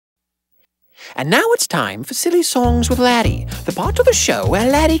And now it's time for Silly Songs with Laddie, the part of the show where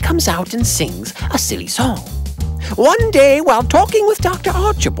Laddie comes out and sings a silly song. One day, while talking with Dr.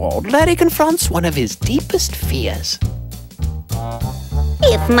 Archibald, Laddie confronts one of his deepest fears.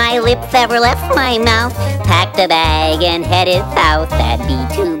 If my lips ever left my mouth, packed a bag and headed south, that'd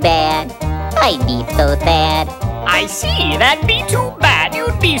be too bad. I'd be so sad. I see, that'd be too bad.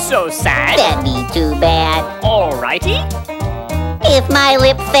 You'd be so sad. That'd be too bad. Alrighty. If my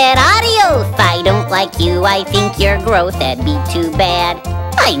lips said adios, I don't like you, I think you're gross, that'd be too bad.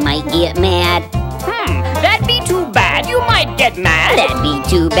 I might get mad. That'd be too bad. You might get mad. That'd be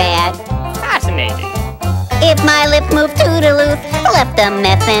too bad. Fascinating. If my lips moved toodaloo, left a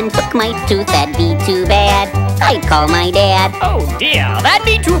mess and took my tooth, that'd be too bad. I'd call my dad. Oh dear, that'd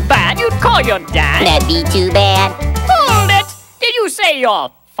be too bad. You'd call your dad. That'd be too bad. Hold it! Did you say your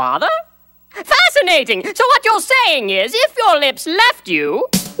father? Fascinating! So what you're saying is, if your lips left you...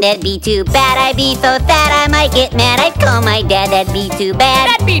 That'd be too bad, I'd be so sad, I might get mad, I'd call my dad, that'd be too bad.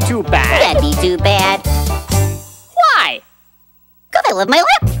 That'd be too bad. That'd be too bad. Why? 'Cause I love my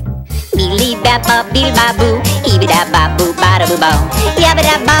lips. Beedly-bap-bop-beedle-bop-boo, eeby-dap-bop-boo-ba-da-boo-bow,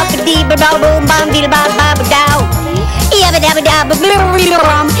 yabba-dap-bop-dee-ba-bow-boom-bum, beedle-bop-bop-dow,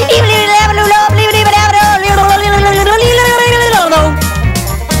 yabba-dabba-dabba-boo-boo-boo-bum,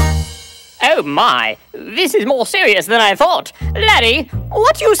 Oh my, this is more serious than I thought. Laddie,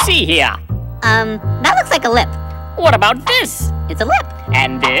 what do you see here? That looks like a lip. What about this? It's a lip.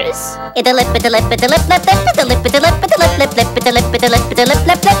 And this? It's a lip, it's a lip, it's a lip, lip, lip, it's a lip, it's a lip, it's a lip, lip, lip, it's a lip, it's a lip, it's a lip,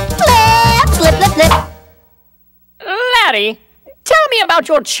 lip, lip, lip, lip, lip. Laddie, tell me about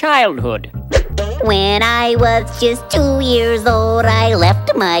your childhood. When I was just 2 years old, I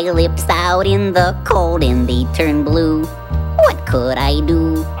left my lips out in the cold and they turned blue. What could I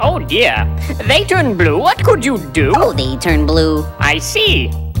do? Oh dear, they turned blue. What could you do? Oh, they turned blue. I see.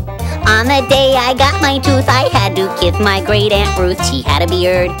 On the day I got my tooth, I had to kiss my great Aunt Ruth. She had a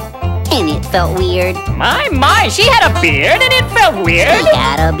beard, and it felt weird. My, she had a beard and it felt weird? She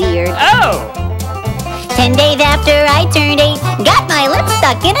had a beard. Oh! 10 days after I turned 8, got my lips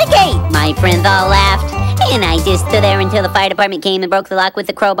stuck in a gate. My friends all laughed, and I just stood there until the fire department came and broke the lock with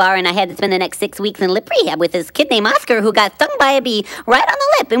the crowbar, and I had to spend the next 6 weeks in lip rehab with this kid named Oscar who got stung by a bee right on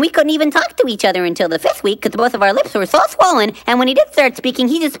the lip, and we couldn't even talk to each other until the 5th week because both of our lips were so swollen, and when he did start speaking,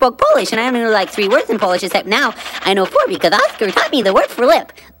 he just spoke Polish, and I only knew like 3 words in Polish, except now I know 4 because Oscar taught me the word for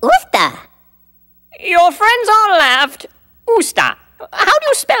lip. Usta. Your friends all laughed. Usta. How do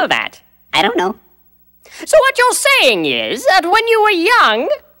you spell that? I don't know. So what you're saying is that when you were young...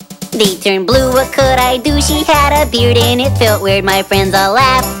 They turned blue, what could I do? She had a beard and it felt weird, my friends all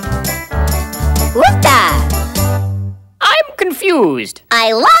laughed. Whoop-da! I'm confused.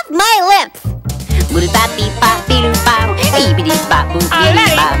 I love my lips!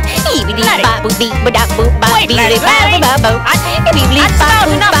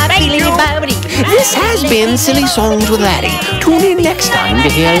 This has been Silly Songs with Laddie. Tune in next time to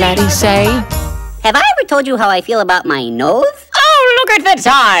hear Laddie say... Have I ever told you how I feel about my nose? Oh, look at the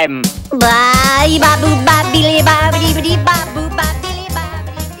time!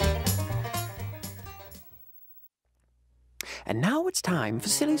 And now it's time for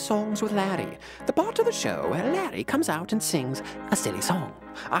Silly Songs with Laddie, the part of the show where Laddie comes out and sings a silly song.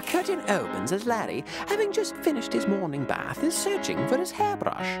 Our curtain opens as Laddie, having just finished his morning bath, is searching for his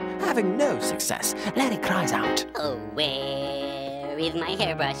hairbrush. Having no success, Laddie cries out, "Oh, where is my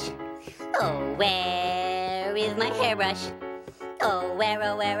hairbrush? Oh, where is my hairbrush? Oh, where,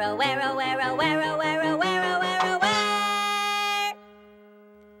 oh, where, oh, where, oh, where, oh, where, oh, where, oh, where, oh, where, oh, where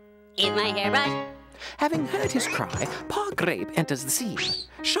is my hairbrush?" Having heard his cry, Pa Grape enters the scene.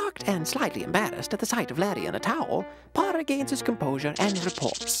 Shocked and slightly embarrassed at the sight of Laddie in a towel, Pa regains his composure and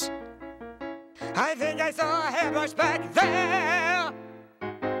reports, "I think I saw a hairbrush back there."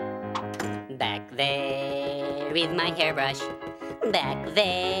 Back there is my hairbrush. Back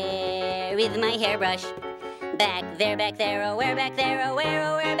there is my hairbrush. Back there, oh, where, back there, oh, where,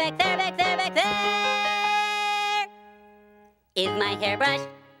 oh, where, back there, back there, back there is my hairbrush.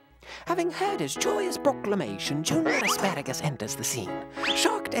 Having heard his joyous proclamation, Junior Asparagus enters the scene.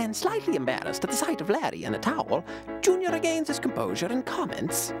 Shocked and slightly embarrassed at the sight of Laddie in a towel, Junior regains his composure and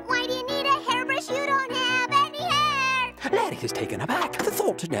comments, "Why do you need a hairbrush? You don't have any hair." Laddie is taken aback. The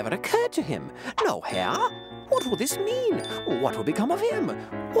thought had never occurred to him. No hair? What will this mean? What will become of him?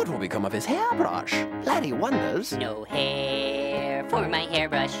 What will become of his hairbrush? Laddie wonders. No hair for my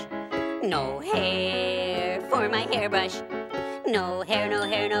hairbrush. No hair for my hairbrush. No hair, no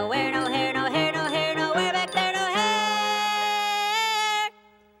hair, nowhere, no hair, no hair, no hair, nowhere, back there, no hair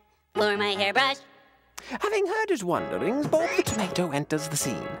for my hairbrush. Having heard his wonderings, Bob the Tomato enters the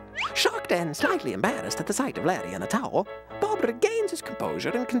scene. Shocked Shocked and slightly embarrassed at the sight of Larry in a towel, Bob regains his composure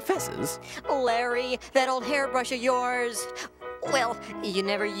and confesses. Larry, that old hairbrush of yours. Well, you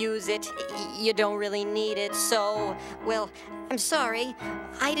never use it. You don't really need it, so... Well, I'm sorry.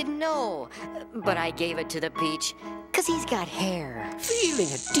 I didn't know. But I gave it to the Peach, 'cause he's got hair. Feeling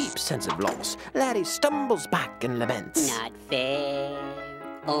a deep sense of loss, Larry stumbles back and laments. Not fair.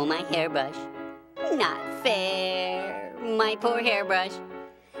 Oh, my hairbrush. Not fair. My poor hairbrush.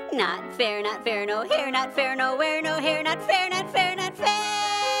 Not fair, not fair, no hair, not fair, nowhere, no hair, not fair, not fair, not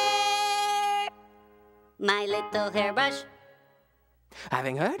fair. My little hairbrush.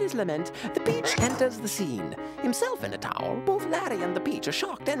 Having heard his lament, the Peach enters the scene. Himself in a towel, both Larry and the Peach are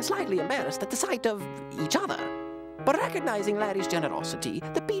shocked and slightly embarrassed at the sight of each other. But recognizing Larry's generosity,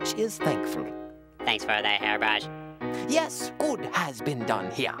 the Peach is thankful. Thanks for the hairbrush. Yes, good has been done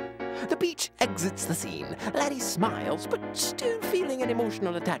here. The Peach exits the scene. Larry smiles, but still feeling an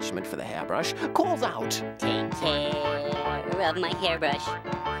emotional attachment for the hairbrush, calls out, Take care of my hairbrush.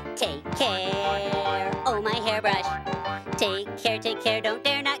 Take care, oh my hairbrush. Take care, don't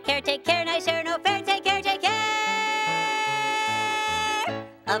dare not care. Take care, nice hair, no fair. Take care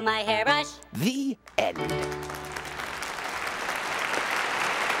of my hairbrush. The end.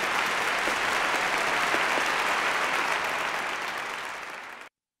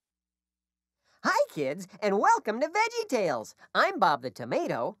 Hi, kids, and welcome to VeggieTales. I'm Bob the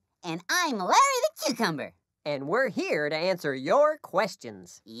Tomato. And I'm Larry the Cucumber. And we're here to answer your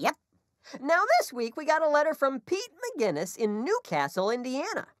questions. Yep. Now, this week, we got a letter from Pete McGinnis in Newcastle,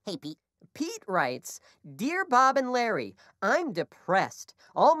 Indiana. Hey, Pete. Pete writes, Dear Bob and Larry, I'm depressed.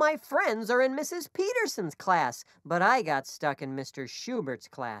 All my friends are in Mrs. Peterson's class, but I got stuck in Mr. Schubert's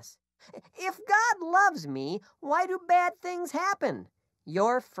class. If God loves me, why do bad things happen?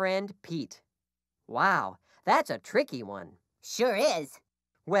 Your friend, Pete. Wow, that's a tricky one. Sure is.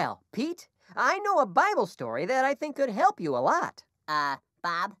 Well, Pete, I know a Bible story that I think could help you a lot.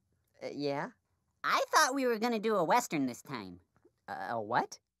 Bob? Yeah? I thought we were going to do a Western this time. A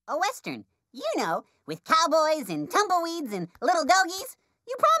what? A Western. You know, with cowboys and tumbleweeds and little doggies.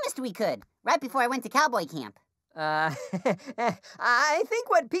 You promised we could, right before I went to cowboy camp. I think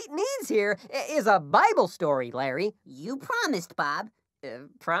what Pete needs here is a Bible story, Larry. You promised, Bob.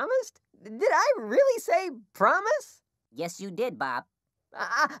 Promised? Did I really say promise? Yes, you did, Bob.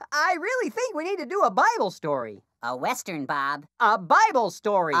 I really think we need to do a Bible story. A Western, Bob. A Bible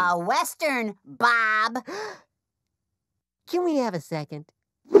story. A Western, Bob. Can we have a second?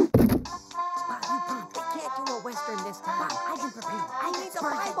 Bob, you promised. I can't do a Western this time. Bob, I've been prepared. I need the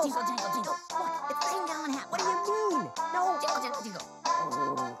Bible. Jingle, jingle, jingle. Look, it's the same gallon hat. What do you mean? No. Jingle, jingle, jingle. Oh,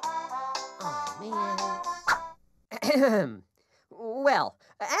 man. Well,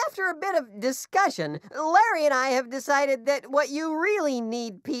 after a bit of discussion, Larry and I have decided that what you really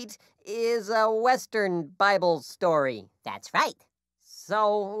need, Pete, is a Western Bible story. That's right.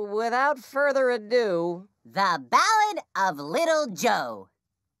 So, without further ado... The Ballad of Little Joe.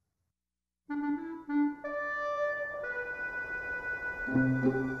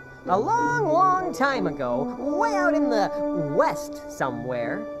 A long, long time ago, way out in the West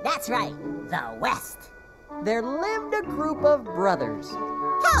somewhere... That's right, the West. There lived a group of brothers.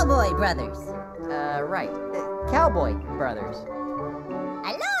 Cowboy brothers. Right. Cowboy brothers.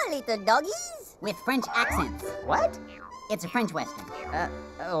 Hello, little doggies. With French accents. What? It's a French Western.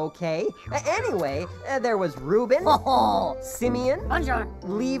 Okay. Anyway, there was Reuben. Ho-ho. Simeon. Bonjour.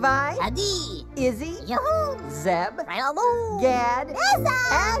 Levi. Adi. Izzy. Yoo-hoo. Zeb. Hello. Gad. Yes,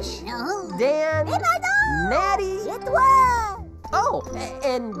 Ash. Yoo-hoo. Dan. Hello. Natty. C'est toi. Oh,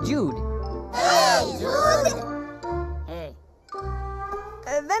 and Jude. Hey, Jude. Hey.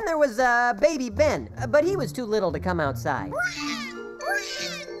 Then there was baby Ben, but he was too little to come outside.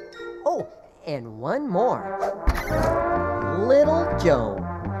 Oh, and one more. Little Joe.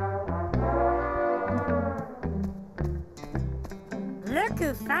 Look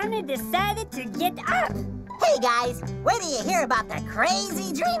who finally decided to get up. Hey, guys. Wait till you hear about the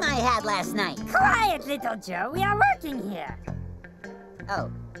crazy dream I had last night. Quiet, little Joe. We are working here.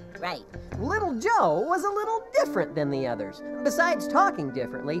 Oh, right. Little Joe was a little different than the others. Besides talking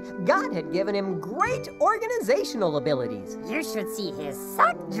differently, God had given him great organizational abilities. You should see his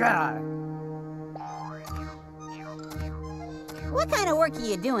sock drawer. What kind of work are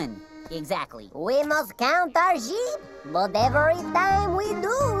you doing, exactly? We must count our sheep, but every time we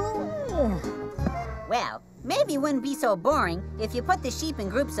do... Well, maybe it wouldn't be so boring if you put the sheep in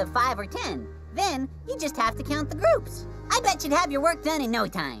groups of 5 or 10. Then, you just have to count the groups. I bet you'd have your work done in no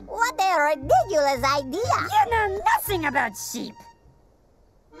time. What a ridiculous idea! You know nothing about sheep.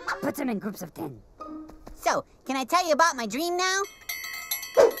 Put them in groups of 10. So, can I tell you about my dream now?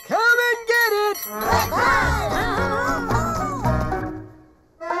 Come and Not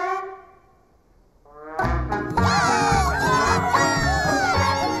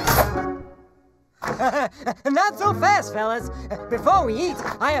so fast, fellas. Before we eat,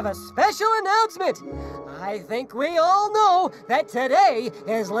 I have a special announcement. I think we all know that today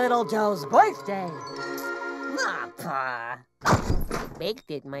is Little Joe's birthday. Aw, Pa.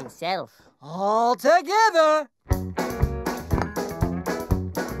 Baked it myself. All together.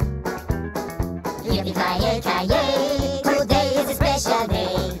 Yippee-ki-yay, today is a special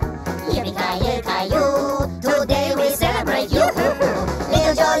day. Yippee-ki-yay, today we celebrate you.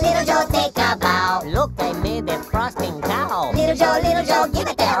 Little Joe, take a bow. Look, I made a frosting cow. Little Joe, give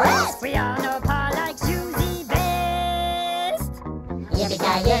it a rest. We all know Pa likes Susie best.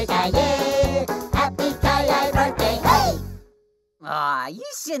 Yippee-ki-yay, happy Ki-Yay birthday, hey! Aw,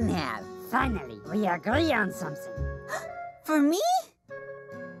 you shouldn't have. Finally, we agree on something. For me?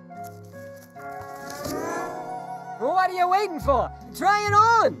 What are you waiting for? Try it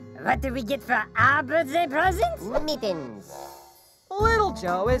on. What do we get for our birthday present? Mittens. Little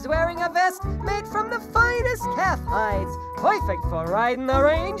Joe is wearing a vest made from the finest calf hides, perfect for riding the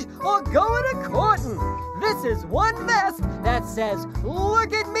range or going a courting. This is one vest that says,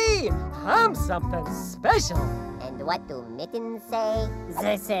 "Look at me, I'm something special." And what do mittens say?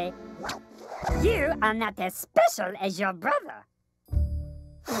 They say, you are not as special as your brother.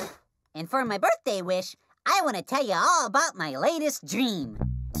 And for my birthday wish, I want to tell you all about my latest dream.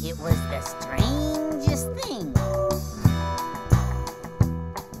 It was the strangest thing.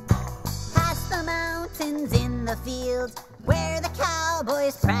 Past the mountains in the fields where the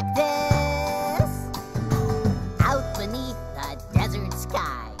cowboys practice. Out beneath the desert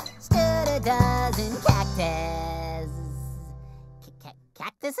sky stood a dozen cactus.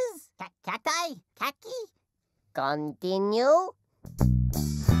 Cactuses? Cacti? Cacti? Continue.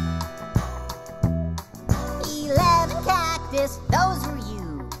 11 cactus, those were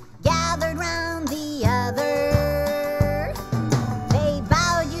you, gathered round the other. They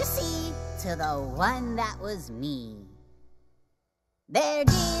bowed, you see, to the one that was me, their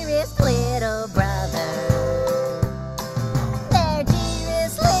dearest little brother. Their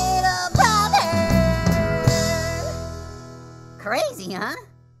dearest little brother. Crazy, huh?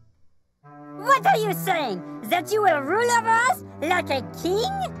 What are you saying? That you will rule over us like a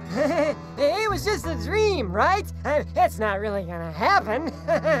king? It was just a dream, right? It's not really gonna happen.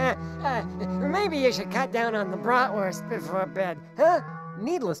 Maybe you should cut down on the bratwurst before bed, huh?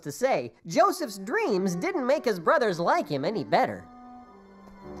 Needless to say, Joseph's dreams didn't make his brothers like him any better.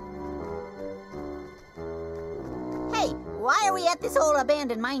 Hey, why are we at this old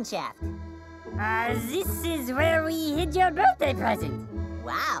abandoned mine shaft? This is where we hid your birthday present.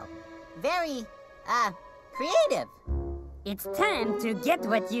 Wow, very, creative. It's time to get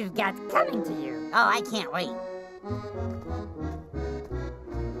what you've got coming to you. Oh, I can't wait.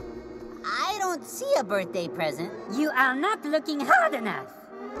 I don't see a birthday present. You are not looking hard enough.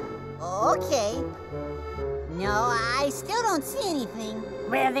 Okay. No, I still don't see anything.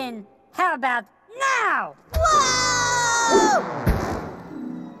 Well then, how about now? Whoa!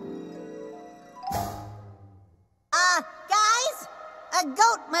 Guys? A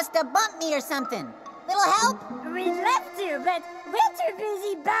goat must have bumped me or something. Little help? We'd love to, but we're too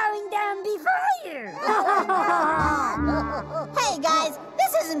busy bowing down before you. Hey, guys,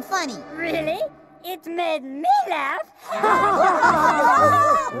 this isn't funny. Really? It made me laugh.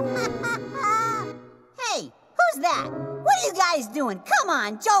 Hey, who's that? What are you guys doing? Come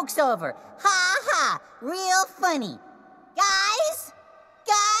on, joke's over. Ha ha, real funny. Guys?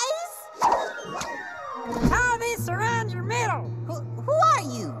 Tie this around your middle. Who are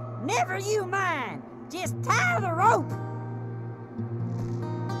you? Never you mind. Just tie the rope.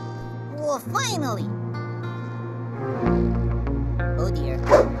 Well, finally. Oh dear.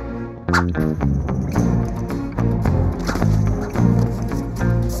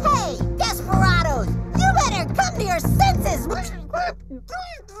 Hey, desperados! You better come to your senses!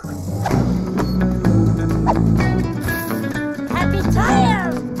 Happy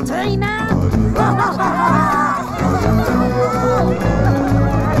trial, dreamer.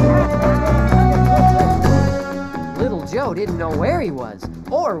 Little Joe didn't know where he was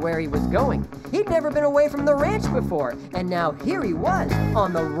or where he was going. He'd never been away from the ranch before, and now here he was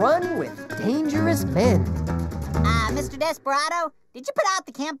on the run with dangerous men. Mr. Desperado, did you put out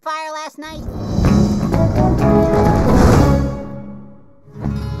the campfire last night?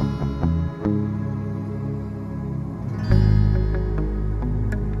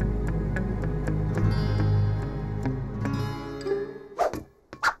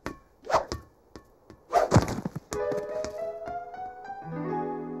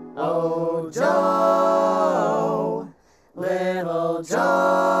 Oh, Joe, little Joe.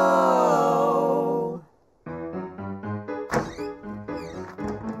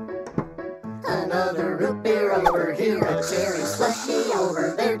 Another root beer over here, a cherry slushy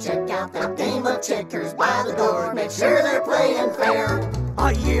over there. Check out that game of checkers by the door. Make sure they're playing fair.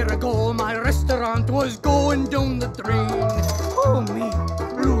 A year ago, my restaurant was going down the drain. Oh, me,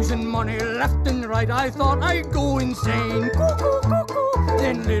 losing money left and right. I thought I'd go insane. Cuckoo, cuckoo.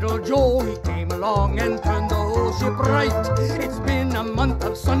 Then little Joe, he came along and turned the whole ship right. It's been a month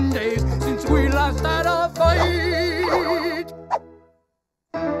of Sundays since we last had a fight.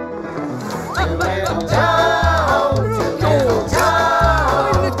 Little Joe, little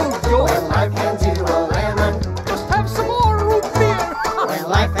Joe. When life hands you a lemon, Just have some more root beer. when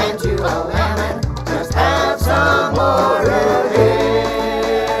life hands you a lemon, just have some more root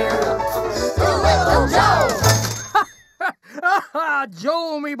beer. Little Joe. Ah,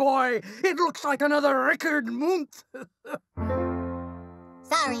 Joe, me boy, it looks like another record month.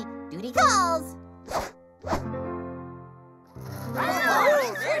 Sorry, duty calls.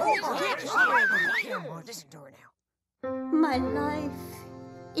 Listen to her now. My life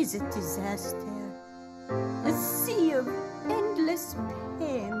is a disaster. A sea of endless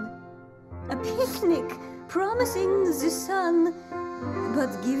pain. A picnic promising the sun, but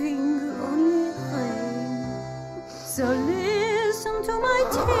giving only rain. So listen to my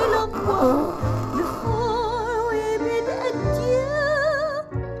tale of woe before we bid adieu.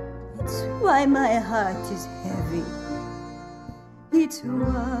 It's why my heart is heavy. It's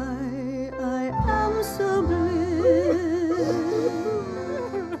why I am so blue.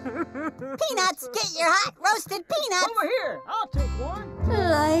 Peanuts, get your hot roasted peanuts. Over here, I'll take one.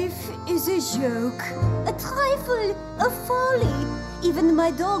 Life is a joke, a trifle, a folly. Even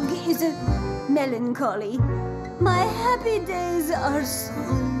my dog is a melancholy. My happy days are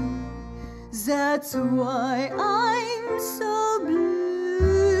slow. That's why I'm so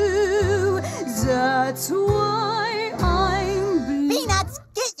blue. That's why I'm blue. Peanuts,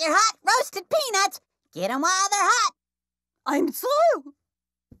 get your hot roasted peanuts. Get them while they're hot. I'm through.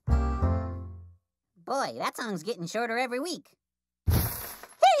 Boy, that song's getting shorter every week.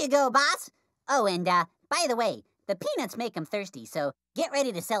 Here you go, boss. Oh, and by the way, the peanuts make 'em thirsty, so get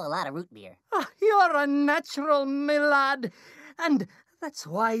ready to sell a lot of root beer. You're a natural, my lad, and that's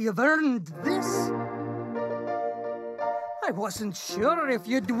why you've earned this. I wasn't sure if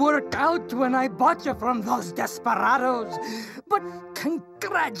you'd work out when I bought you from those desperados, but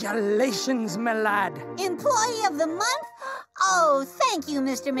congratulations, my lad. Employee of the month? Oh, thank you,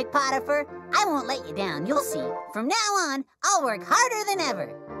 Mr. McPotiphar. I won't let you down, you'll see. From now on, I'll work harder than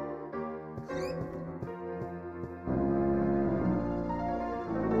ever.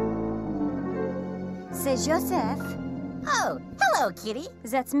 C'est Joseph. Oh, hello, Kitty.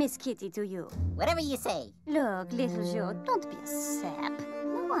 That's Miss Kitty to you. Whatever you say. Look, little Joe, don't be a sap.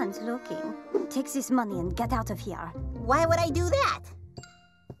 No one's looking. Take this money and get out of here. Why would I do that?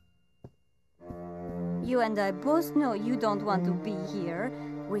 You and I both know you don't want to be here.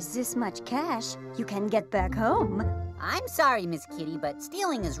 With this much cash, you can get back home. I'm sorry, Miss Kitty, but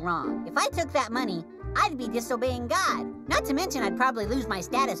stealing is wrong. If I took that money, I'd be disobeying God. Not to mention I'd probably lose my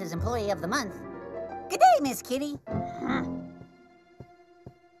status as Employee of the Month. Good day, Miss Kitty.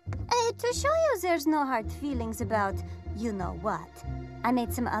 To show you there's no hard feelings about you know what, I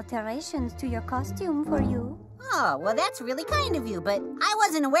made some alterations to your costume for you. Oh, well, that's really kind of you, but I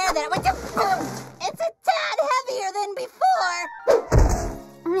wasn't aware that it was It's a tad heavier than before.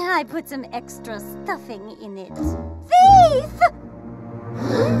 I put some extra stuffing in it. Thief!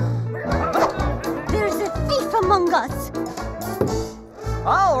 There's a thief among us.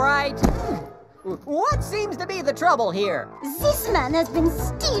 All right. What seems to be the trouble here? This man has been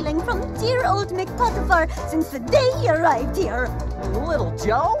stealing from dear old McPotiphar since the day he arrived here. Little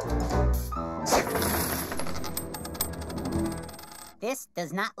Joe? This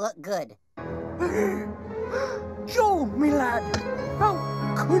does not look good. Joe, me lad, how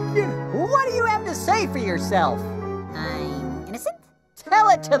could you? What do you have to say for yourself? I'm innocent? Tell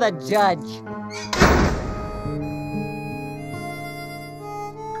it to the judge.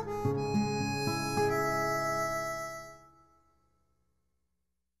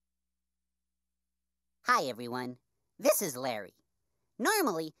 Hi, everyone. This is Larry.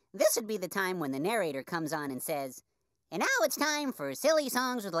 Normally, this would be the time when the narrator comes on and says, "And now it's time for Silly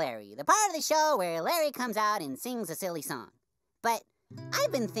Songs with Larry, the part of the show where Larry comes out and sings a silly song." But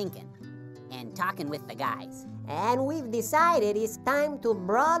I've been thinking and talking with the guys. And we've decided it's time to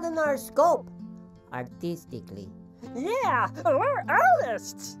broaden our scope artistically. Yeah, we're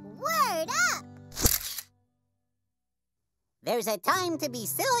artists. Word up! There's a time to be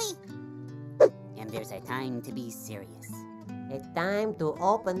silly, and there's a time to be serious. It's time to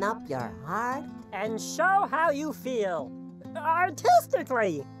open up your heart and show how you feel,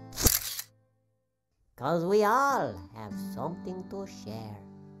 artistically. 'Cause we all have something to share.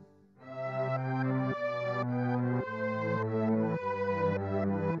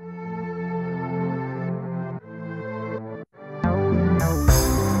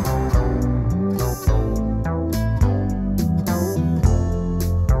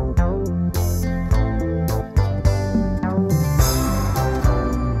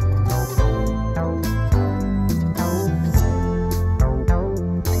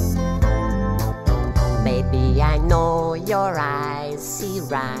 Your eyes see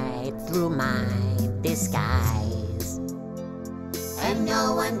right through my disguise, and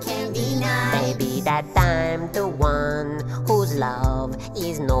no one can deny, baby, that I'm the one whose love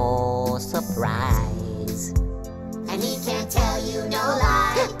is no surprise. And he can't tell you no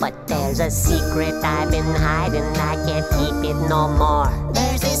lie, but there's a secret I've been hiding, I can't keep it no more.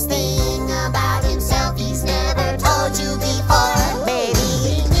 There's this thing about himself he's never told you before. Baby,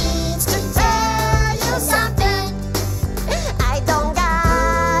 he needs to tell you something.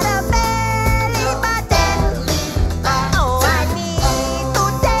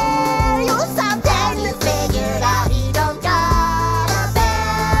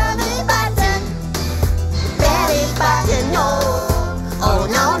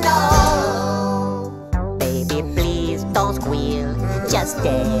 Just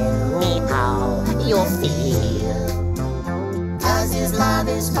tell me how you feel, 'cause his love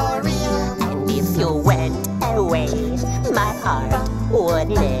is for real. And if you went away, my heart would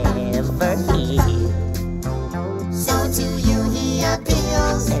never heal. So to you he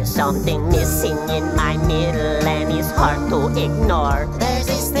appeals. There's something missing in my middle, and it's hard to ignore. There's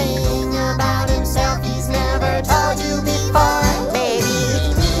this thing about himself he's never told you before. Baby,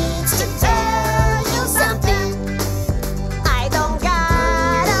 he needs to tell you something.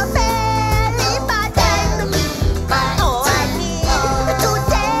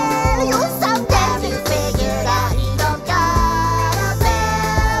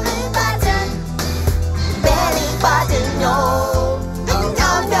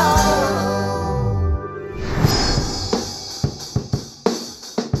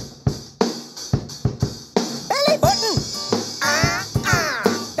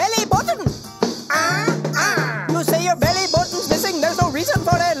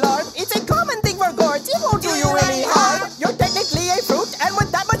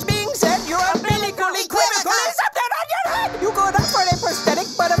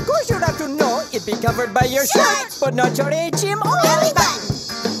 Covered by your shirt, but not your HMO. Belly button.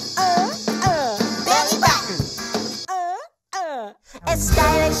 Belly button. A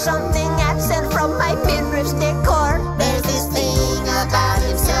stylish something absent from my midriff's decor. There's this thing about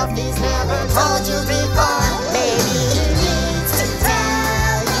himself he's never told you before. Baby, he needs to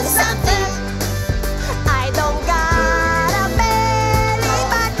tell you something. I don't got a belly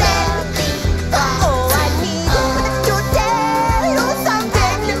button. Oh, I need to tell you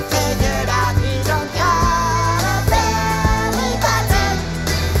something. You figured out he don't got a belly button.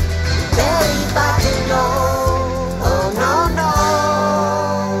 Belly button, no. Oh, no, no.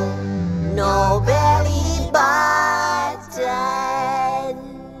 No belly button.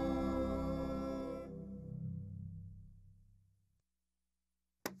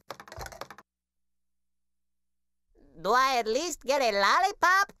 Do I at least get a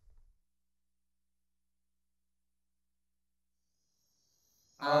lollipop?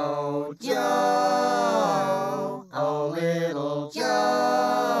 Oh, Joe, oh, little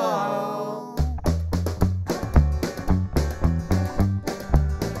Joe.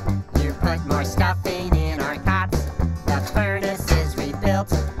 You put more stuffing in our cots, the furnace is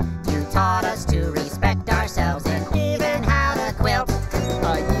rebuilt. You taught us to respect ourselves and even how to quilt.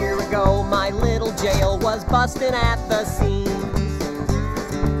 A year ago, my little jail was busting at the seams.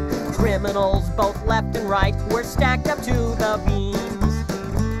 Criminals, both left and right, were stacked up to the beams.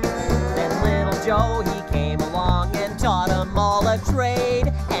 Then little Joe, he came along and taught them all a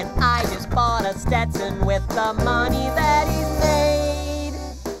trade. And I just bought a Stetson with the money that he's made.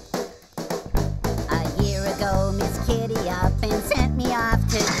 A year ago, Miss Kitty up and sent me off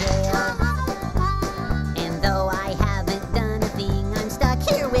to jail. And though I haven't done a thing, I'm stuck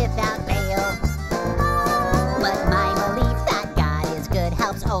here without bail. But my belief that God is good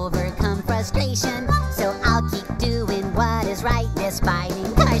helps overcome frustration. So I'll keep doing what is right despite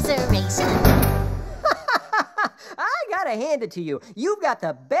incarceration. I gotta hand it to you. You've got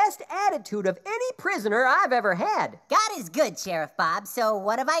the best attitude of any prisoner I've ever had. God is good, Sheriff Bob, so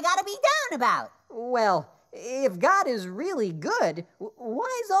what have I got to be down about? Well, if God is really good,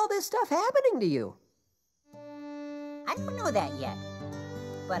 why is all this stuff happening to you? I don't know that yet,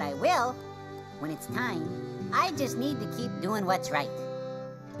 but I will when it's time. I just need to keep doing what's right.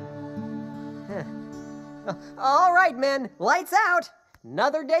 All right, men, lights out.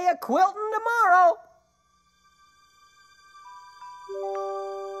 Another day of quilting tomorrow.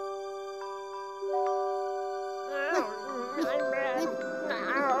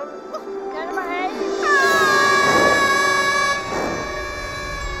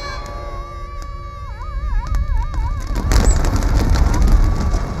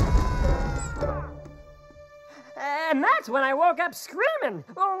 And that's when I woke up screaming.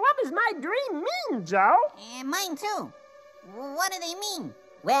 Well, what does my dream mean, Joe? And mine too. What do they mean?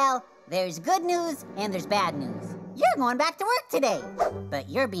 Well, there's good news and there's bad news. You're going back to work today, but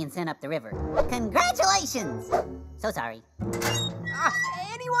you're being sent up the river. Congratulations! So sorry.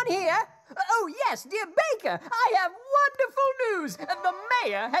 Anyone here? Oh, yes, dear Baker, I have wonderful news. The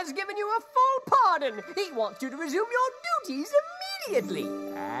mayor has given you a full pardon. He wants you to resume your duties immediately.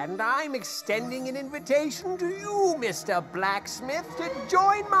 And I'm extending an invitation to you, Mr. Blacksmith, to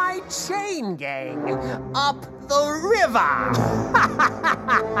join my chain gang up the river.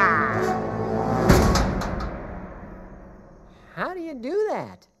 How do you do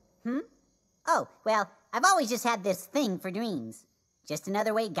that? Oh, well, I've always just had this thing for dreams. Just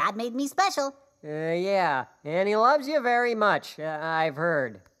another way God made me special. Yeah, and he loves you very much, I've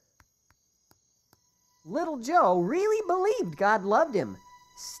heard. Little Joe really believed God loved him.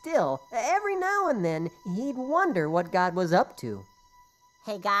 Still, every now and then, he'd wonder what God was up to.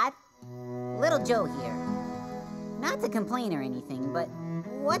 Hey, God, Little Joe here. Not to complain or anything, but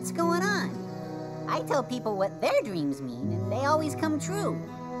what's going on? I tell people what their dreams mean, and they always come true.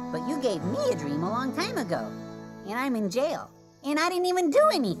 But you gave me a dream a long time ago, and I'm in jail, and I didn't even do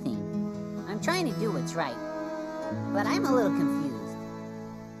anything. I'm trying to do what's right, but I'm a little confused.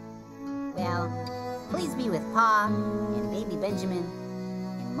 Well, please be with Pa and baby Benjamin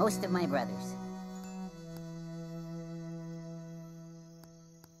and most of my brothers.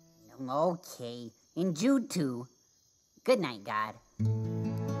 Okay, and Jude too. Good night, God.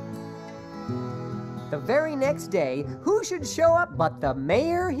 The very next day, who should show up but the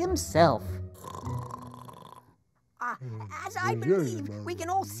mayor himself? As I believe we can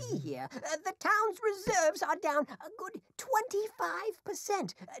all see here, the town's reserves are down a good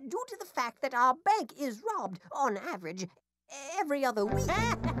 25% due to the fact that our bank is robbed, on average, every other week.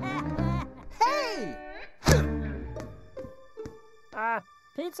 Hey!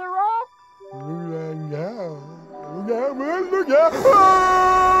 Pizza roll? Look out!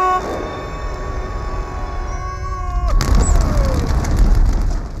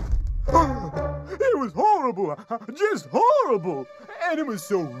 It was horrible, just horrible. And it was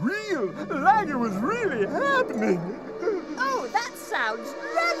so real, like it was really happening. Oh, that sounds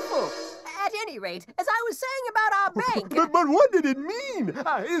dreadful. At any rate, as I was saying about our bank... But what did it mean?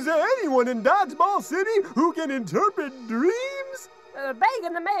 Is there anyone in Dodgeball City who can interpret dreams?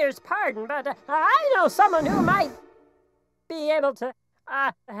 Begging the mayor's pardon, but I know someone who might be able to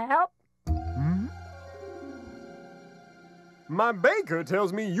help. My baker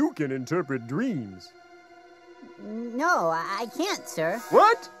tells me you can interpret dreams. No, I can't, sir.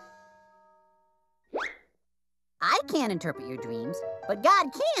 What? I can't interpret your dreams, but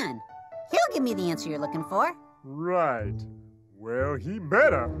God can. He'll give me the answer you're looking for. Right. Well, he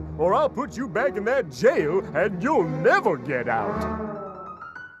better, or I'll put you back in that jail and you'll never get out.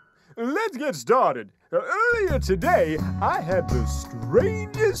 Let's get started. Earlier today, I had the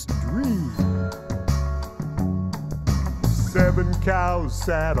strangest dream. 7 cows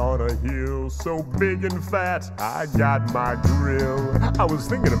sat on a hill, so big and fat, I got my grill. I was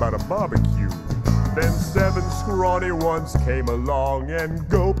thinking about a barbecue. Then 7 scrawny ones came along and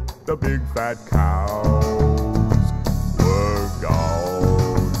gulped the big fat cows were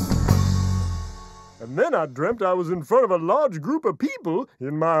gone. And then I dreamt I was in front of a large group of people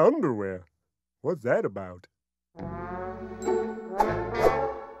in my underwear. What's that about?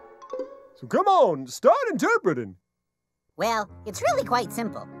 So come on, start interpreting. Well, it's really quite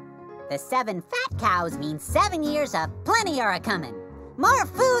simple. The 7 fat cows mean 7 years of plenty are a-comin'. More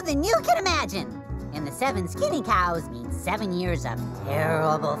food than you can imagine. And the 7 skinny cows mean 7 years of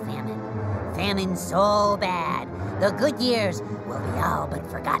terrible famine. Famine so bad, the good years will be all but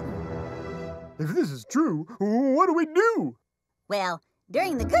forgotten. If this is true, what do we do? Well,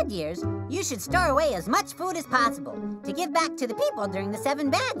 during the good years, you should store away as much food as possible to give back to the people during the 7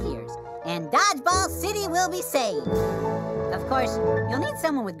 bad years, and Dodgeball City will be saved. Of course, you'll need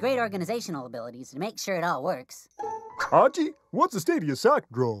someone with great organizational abilities to make sure it all works. Archie, what's the state of your sock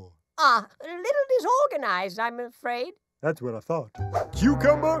drawer? A little disorganized, I'm afraid. That's what I thought.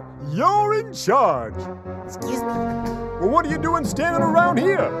 Cucumber, you're in charge. Excuse me? Well, what are you doing standing around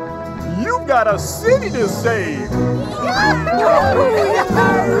here? You've got a city to save.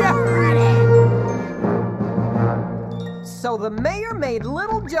 So the mayor made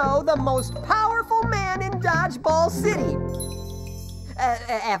Little Joe the most powerful man in Dodgeball City.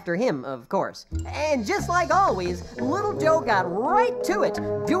 After him, of course. And just like always, Little Joe got right to it,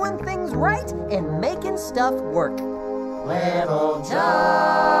 doing things right and making stuff work. Little Joe,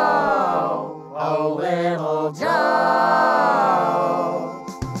 oh Little Joe.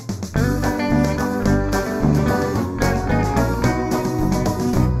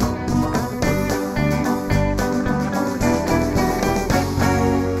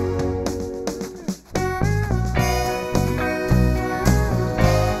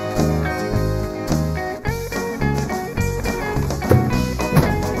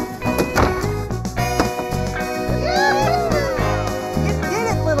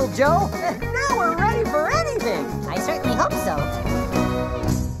 Joe, now we're ready for anything. I certainly hope so.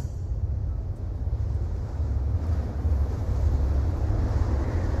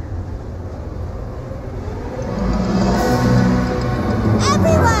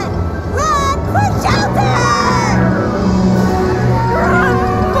 Everyone, run for shelter! Run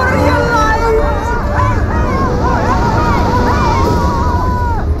for your lives!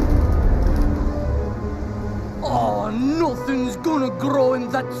 Oh, nothing's gonna grow in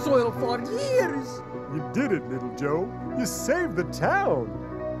that soil for years. You did it, Little Joe. You saved the town.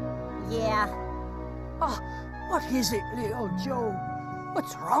 Yeah. Oh, what is it, Little Joe?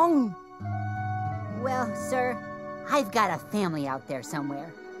 What's wrong? Well, sir, I've got a family out there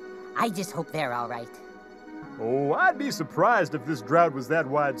somewhere. I just hope they're all right. Oh, I'd be surprised if this drought was that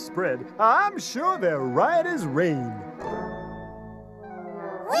widespread. I'm sure they're right as rain.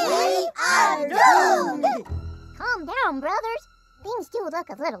 We are doomed! Calm down, brothers. Things do look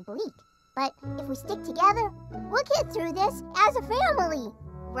a little bleak. But if we stick together, we'll get through this as a family.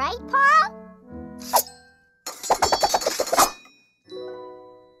 Right, Pa?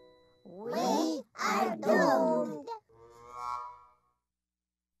 We are doomed.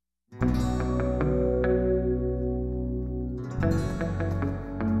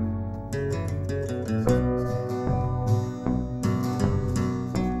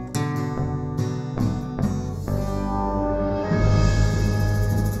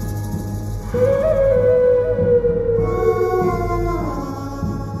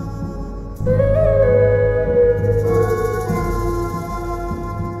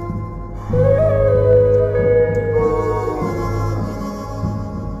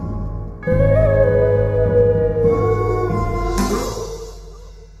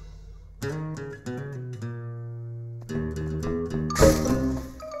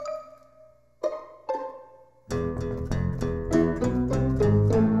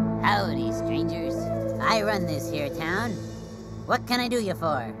 Howdy, strangers. I run this here town. What can I do you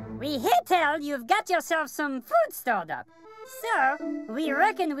for? We hear tell you've got yourself some food stored up. So, we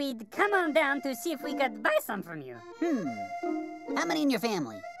reckon we'd come on down to see if we could buy some from you. How many in your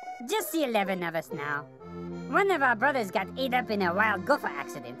family? Just the 11 of us now. One of our brothers got ate up in a wild gopher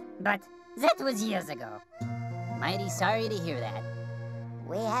accident, but that was years ago. Mighty sorry to hear that.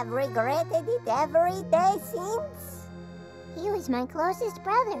 We have regretted it every day since. He was my closest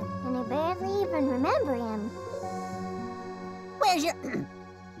brother, and I barely even remember him.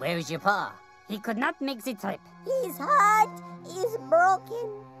 Where's your pa? He could not make the trip. His heart is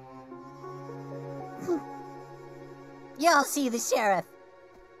broken. Y'all see the sheriff.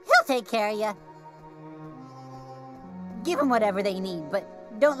 He'll take care of you. Give them whatever they need,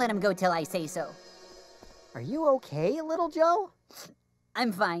 but don't let them go till I say so. Are you okay, Little Joe?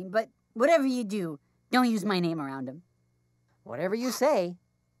 I'm fine, but whatever you do, don't use my name around him. Whatever you say.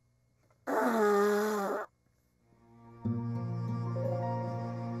 I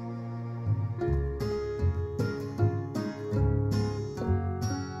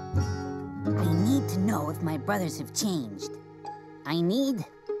need to know if my brothers have changed. I need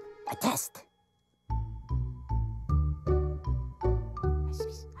a test.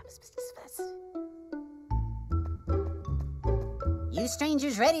 You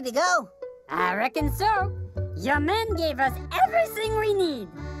strangers ready to go? I reckon so. Your man gave us everything we need.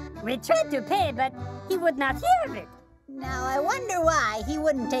 We tried to pay, but he would not hear of it. Now I wonder why he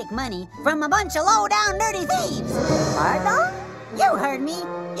wouldn't take money from a bunch of low-down dirty thieves. Pardon? You heard me.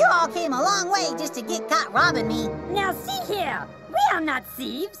 You all came a long way just to get caught robbing me. Now see here, we are not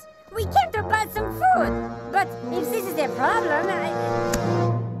thieves. We came to buy some food. But if this is a problem,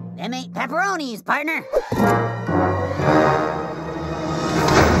 Them ain't pepperonis, partner.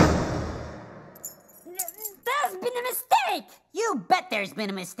 You bet there's been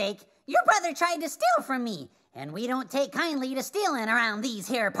a mistake. Your brother tried to steal from me, and we don't take kindly to stealing around these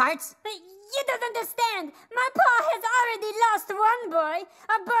here parts. You don't understand. My pa has already lost one boy,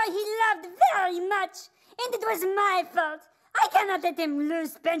 a boy he loved very much, and it was my fault. I cannot let him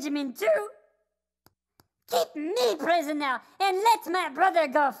lose Benjamin too. Keep me prisoner and let my brother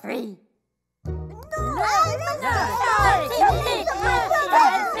go free.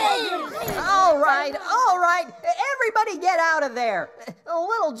 All right. Everybody get out of there.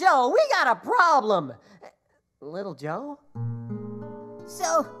 Little Joe, we got a problem. Little Joe?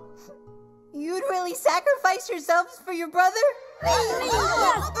 So, you'd really sacrifice yourselves for your brother?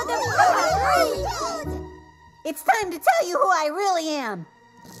 It's time to tell you who I really am.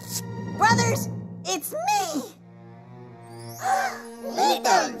 Brothers, it's me!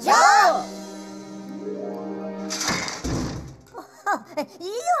 Little Joe!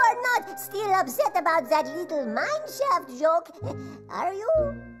 You are not still upset about that little mineshaft joke, are you?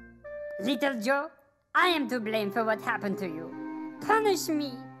 Little Joe, I am to blame for what happened to you. Punish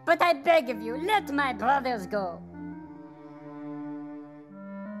me, but I beg of you, let my brothers go.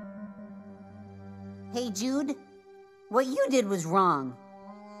 Hey, Jude, what you did was wrong,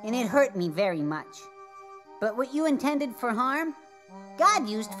 and it hurt me very much. But what you intended for harm, God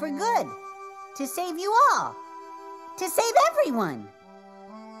used for good, to save you all, to save everyone,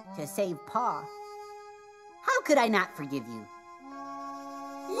 to save Pa. How could I not forgive you?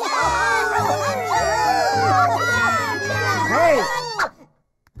 Hey!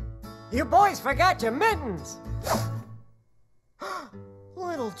 You boys forgot your mittens!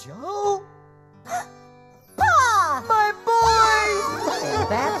 Little Joe? Pa! My boy! And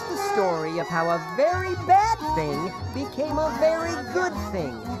that's the story of how a very bad thing became a very good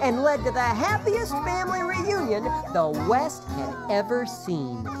thing and led to the happiest family reunion the West had ever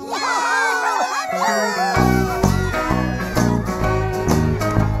seen.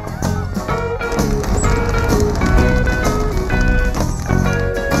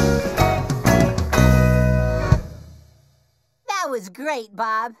 That was great,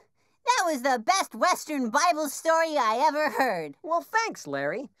 Bob. That was the best Western Bible story I ever heard. Well, thanks,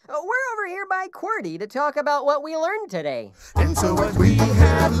 Larry. We're over here by QWERTY to talk about what we learned today. And so what we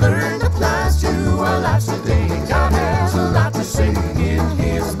have learned applies to our lives today. God has a lot to say in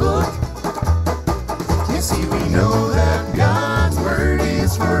His book. You see, we know that God's Word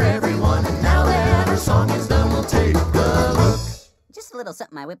is for everyone. And now that our song is done, we'll take a look. Just a little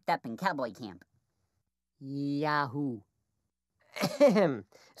something I whipped up in cowboy camp. Yahoo.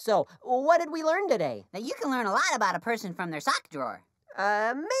 So, what did we learn today? Now, you can learn a lot about a person from their sock drawer.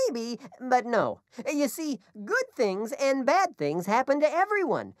 Maybe, but no. You see, good things and bad things happen to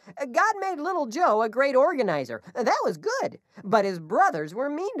everyone. God made little Joe a great organizer. That was good. But his brothers were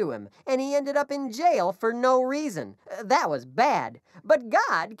mean to him, and he ended up in jail for no reason. That was bad. But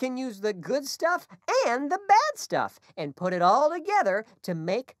God can use the good stuff and the bad stuff and put it all together to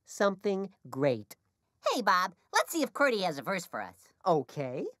make something great. Hey, Bob, let's see if QWERTY has a verse for us.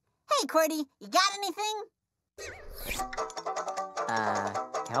 Okay. Hey, QWERTY, you got anything?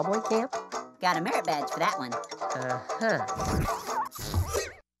 Cowboy camp? Got a merit badge for that one. Uh-huh.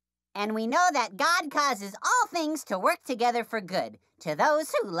 And we know that God causes all things to work together for good, to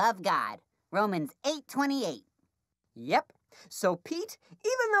those who love God. Romans 8:28. Yep. So, Pete,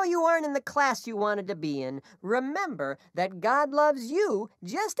 even though you aren't in the class you wanted to be in, remember that God loves you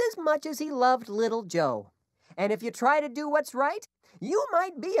just as much as He loved little Joe. And if you try to do what's right, you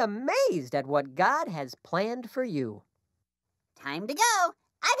might be amazed at what God has planned for you. Time to go.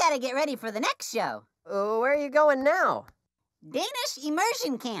 I gotta get ready for the next show. Where are you going now? Danish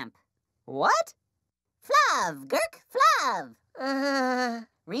immersion camp. What? Flav, Gurk, Flav.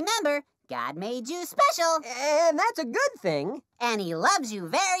 Remember, God made you special. And that's a good thing. And He loves you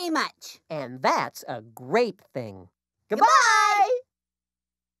very much. And that's a great thing. Goodbye!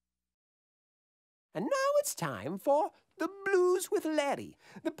 And now it's time for The Blues with Larry,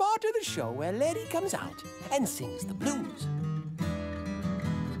 the part of the show where Larry comes out and sings the blues.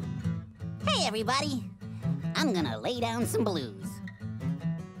 Hey, everybody. I'm gonna lay down some blues.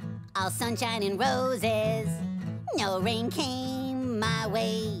 All sunshine and roses, no rain came my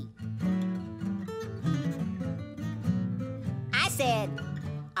way. I said,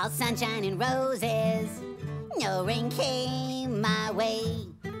 all sunshine and roses, no rain came my way.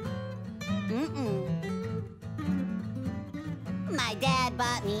 My dad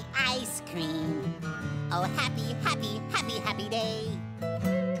bought me ice cream. Oh, happy, happy, happy, happy day.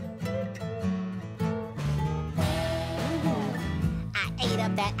 I ate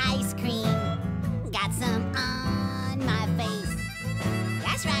up that ice cream, got some on my face.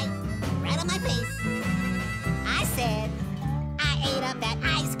 That's right, right on my face. I said,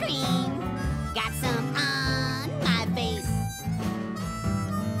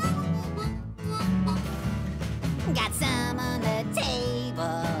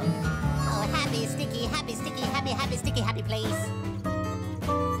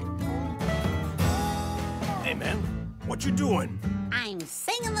 man? What you doing? I'm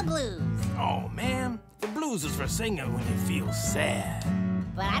singing the blues. Oh, man. The blues is for singing when you feel sad.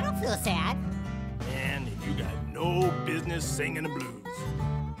 But I don't feel sad. Man, you got no business singing the blues.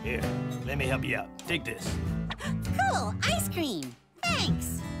 Here, let me help you out. Take this. Cool, ice cream.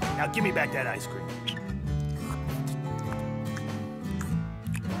 Thanks. Now give me back that ice cream.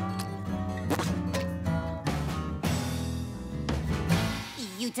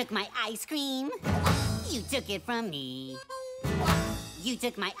 You took my ice cream. You took it from me. You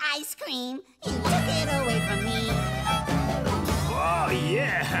took my ice cream. You took it away from me. Oh,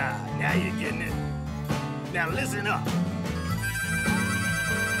 yeah. Now you're getting it. Now listen up.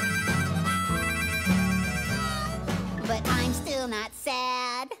 But I'm still not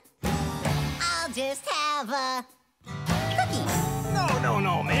sad. I'll just have a cookie.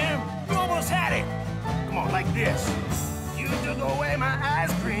 No, man. You almost had it. Come on, like this. You took away my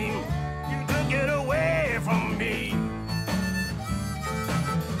ice cream. You took it away from me.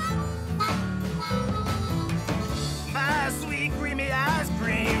 My sweet creamy ice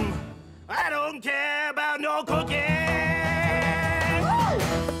cream. I don't care about no cooking.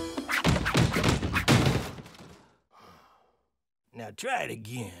 Now try it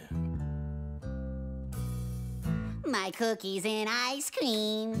again. My cookies and ice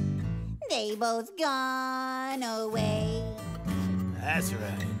cream, they both gone away. That's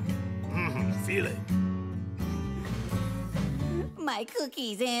right. Feel it. My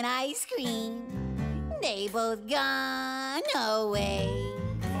cookies and ice cream, they both gone away.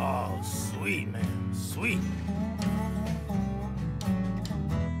 Oh, sweet, man, sweet.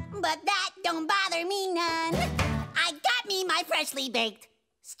 But that don't bother me none. I got me my freshly baked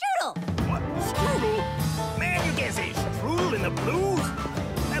strudel. What, strudel? Man, you can't say strudel in the blues.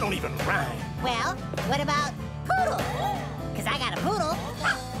 That don't even rhyme. Well, what about poodle? Cause I got a poodle.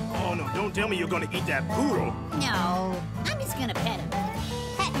 Oh, no, don't tell me you're gonna eat that poodle. No, I'm just gonna pet him.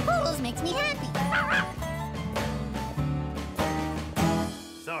 Petting poodles makes me happy.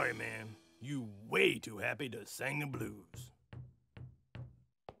 Sorry, man. You way too happy to sing the blues.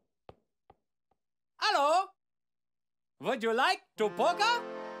 Hello? Would you like to poker?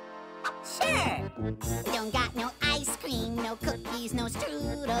 Sure. Don't got no ice cream, no cookies, no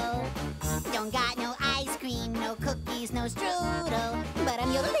strudel. Don't got no ice cream, no cookies, no strudel. But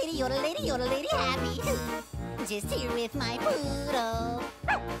I'm yodelady, yodelady, yodelady happy. Just here with my poodle.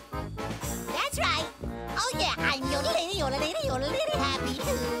 That's right. Oh yeah, I'm yodelady, yodelady, yodelady happy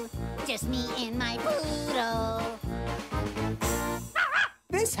too. Just me and my poodle.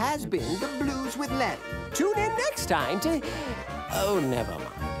 This has been The Blues with Larry. Tune in next time to... Oh, never mind.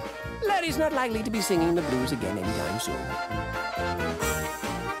 Larry's not likely to be singing the blues again anytime soon.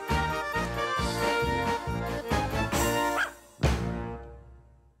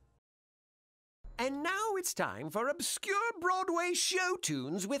 And now it's time for Obscure Broadway Show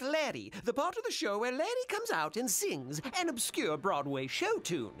Tunes with Larry, the part of the show where Larry comes out and sings an obscure Broadway show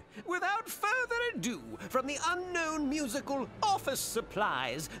tune. Without further ado, from the unknown musical Office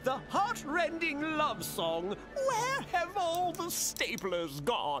Supplies, the heart-rending love song, Where Have All the Staplers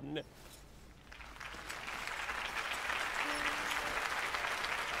Gone?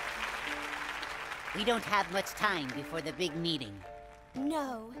 We don't have much time before the big meeting.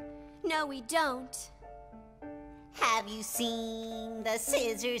 No, we don't. Have you seen the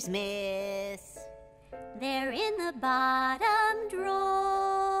scissors, miss? They're in the bottom drawer.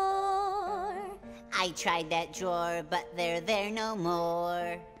 I tried that drawer, but they're there no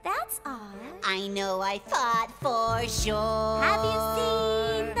more. That's odd. I know, I thought for sure. Have you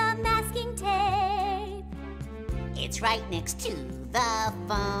seen the masking tape? It's right next to the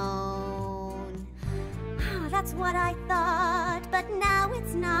phone. That's what I thought, but now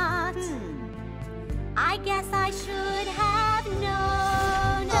it's not. I guess I should have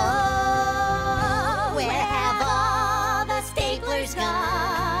known. Oh, where have all the staplers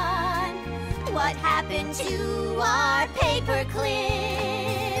gone? What happened to our paper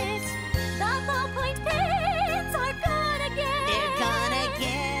clips? The ballpoint pens are gone again. They're gone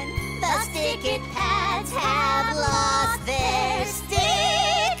again. The stick-it pads have lost their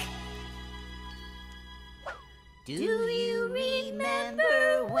stick. Do you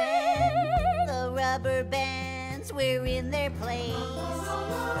remember when the rubber bands were in their place?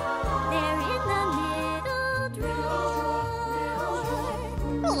 They're in the middle drawer.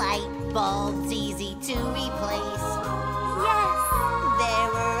 Light bulbs easy to replace. Yes. There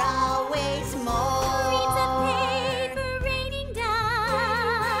were always more. Reams of paper raining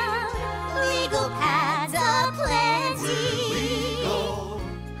down. Legal pads aplenty.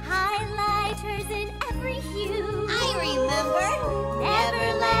 Highlighters in every hue. I remember. Never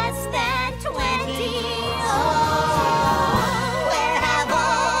less than 20. Oh.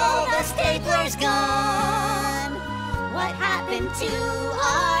 into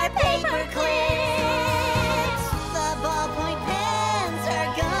our paper clips. The ballpoint pens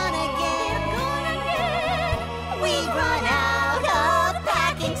are gonna get. We've run out of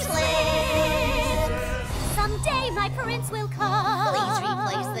packing slips. Someday my prince will come. Please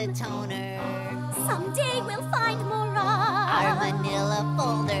replace the toner. Someday we'll find more Our manila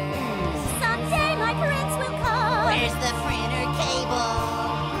folders. Someday my prince will come. Where's the printer cable?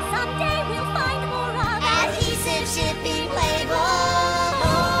 Someday we'll find more adhesive shipping labels.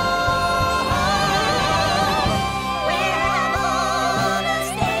 Where have all the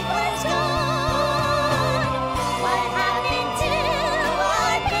staplers gone? What happened to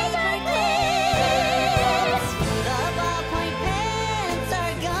our paper clips? The ballpoint pens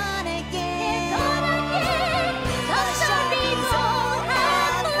are gone again. The Sharpies all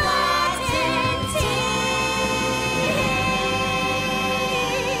have flattened tips.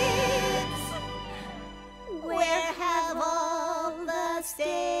 Where have all the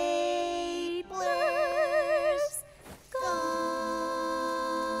staplers gone?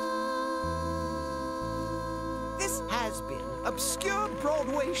 This has been Obscure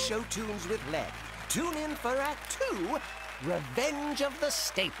Broadway Show Tunes with Larry. Tune in for Act 2, Revenge of the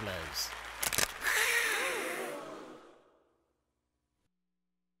Staplers.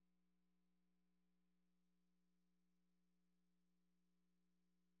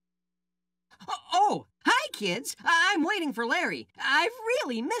 Oh, hi, kids. I'm waiting for Larry. I've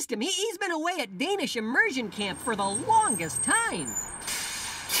really missed him. He's been away at Danish immersion camp for the longest time.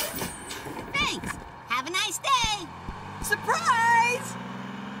 Thanks. Have a nice day. Surprise!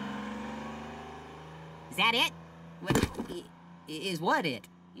 Is that it? Is what it?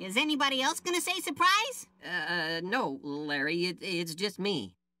 Is anybody else gonna say surprise? No, Larry. It's just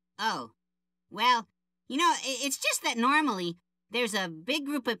me. Oh. Well, you know, it's just that normally there's a big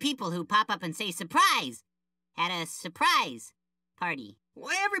group of people who pop up and say surprise at a surprise party.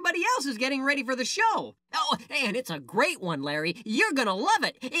 Well, everybody else is getting ready for the show. Oh, and it's a great one, Larry. You're gonna love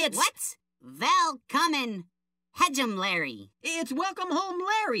it. It's... What's Velkommen Hejum Larry? It's Welcome Home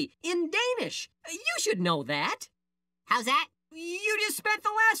Larry in Danish. You should know that. How's that? You just spent the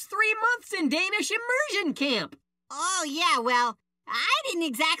last 3 months in Danish immersion camp. Oh, yeah, well, I didn't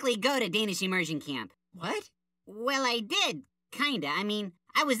exactly go to Danish immersion camp. What? Well, I did, kinda. I mean,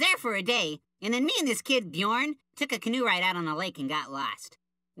 I was there for a day, and then me and this kid, Bjorn, took a canoe ride out on a lake and got lost.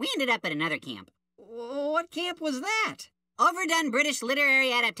 We ended up at another camp. What camp was that? Overdone British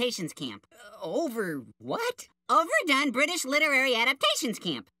Literary Adaptations Camp. Over what? Overdone British Literary Adaptations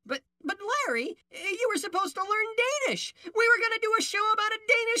Camp. But Larry, you were supposed to learn Danish. We were going to do a show about a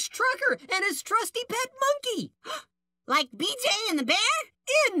Danish trucker and his trusty pet monkey. Like BJ and the bear?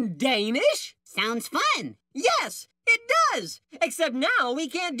 In Danish? Sounds fun. Yes, it does. Except now we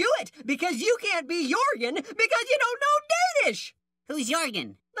can't do it because you can't be Jorgen because you don't know Danish. Who's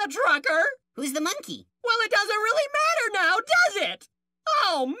Jorgen? The trucker. Who's the monkey? Well, it doesn't really matter now, does it?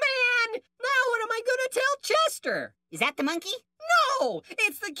 Oh, man! Now what am I going to tell Chester? Is that the monkey? No!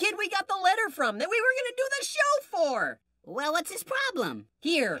 It's the kid we got the letter from that we were going to do the show for. Well, what's his problem?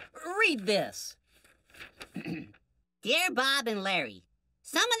 Here, read this. Dear Bob and Larry,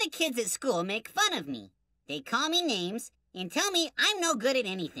 some of the kids at school make fun of me. They call me names and tell me I'm no good at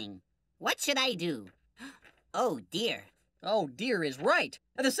anything. What should I do? Oh, dear. Oh, dear is right.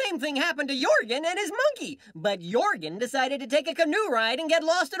 The same thing happened to Jorgen and his monkey. But Jorgen decided to take a canoe ride and get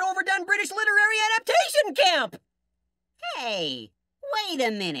lost at Overdone British Literary Adaptation Camp. Hey, wait a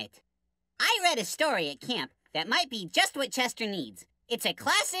minute. I read a story at camp that might be just what Chester needs. It's a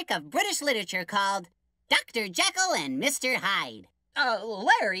classic of British literature called Dr. Jekyll and Mr. Hyde.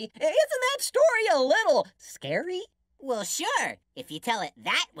 Larry, isn't that story a little scary? Well, sure, if you tell it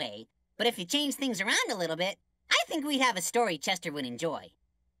that way. But if you change things around a little bit, I think we'd have a story Chester would enjoy.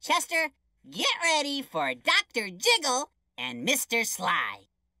 Chester, get ready for Dr. Jiggle and Mr. Sly.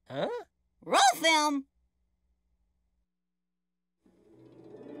 Huh? Roll film.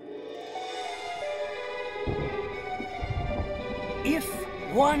 If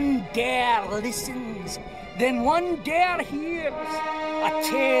one dare listens, then one dare hears a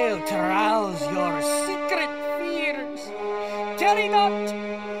tale to rouse your secret fears. Tarry not,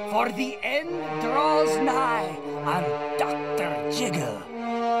 for the end draws nigh on Dr. Jiggle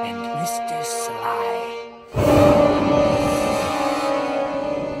and Mr. Sly.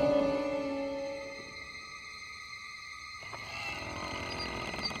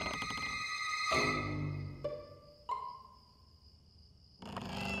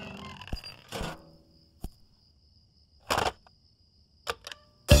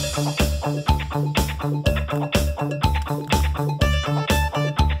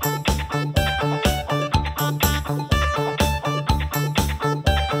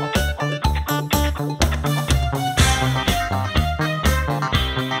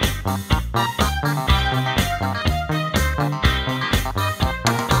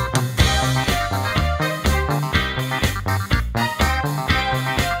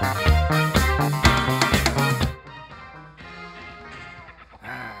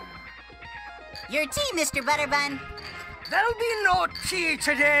 Your tea, Mr. Butterbun. There'll be no tea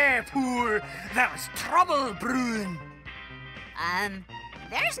today, Pool. There's trouble brewing.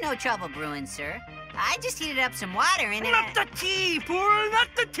 There's no trouble brewing, sir. I just heated up some water and Not the tea, Pool, not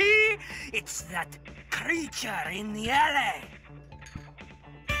the tea. It's that creature in the alley.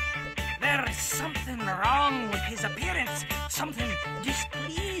 There's something wrong with his appearance. Something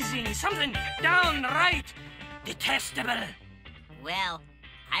displeasing. Something downright detestable. Well,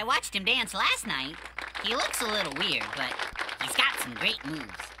 I watched him dance last night. He looks a little weird, but he's got some great moves.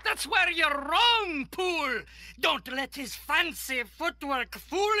 That's where you're wrong, Pool. Don't let his fancy footwork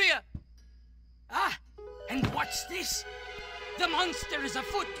fool you. Ah, and what's this? The monster is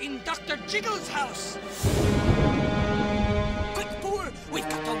afoot in Dr. Jiggle's house. Quick, Pool, we've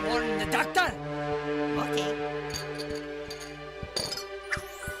got to warn the doctor. Okay.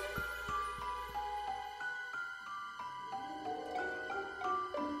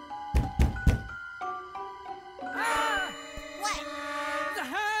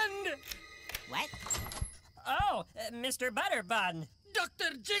 Mr. Butterbun.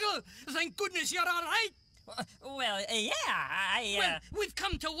 Dr. Jiggle, thank goodness you're all right. Well, yeah, Well, we've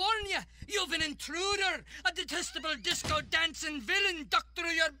come to warn you. You've an intruder, a detestable disco-dancing villain ducked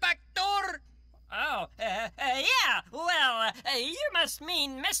through your back door. Oh, yeah, well, you must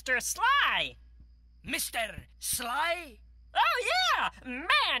mean Mr. Sly. Mr. Sly? Oh, yeah!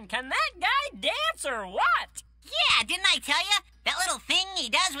 Man, can that guy dance or what? Yeah, didn't I tell you? That little thing he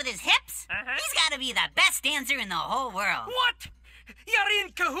does with his hips? He's got to be the best dancer in the whole world. What? You're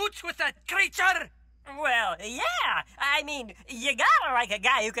in cahoots with that creature? Well, yeah. I mean, you gotta like a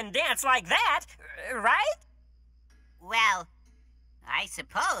guy who can dance like that, right? Well, I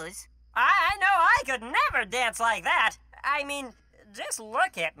suppose. I know I could never dance like that. I mean, just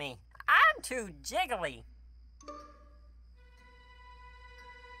look at me. I'm too jiggly.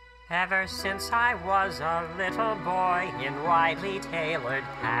 Ever since I was a little boy in widely tailored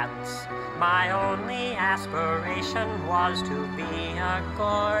pants, my only aspiration was to be a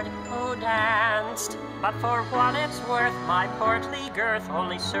gourd who danced. But for what it's worth, my portly girth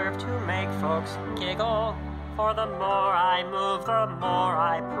only served to make folks giggle. For the more I moved, the more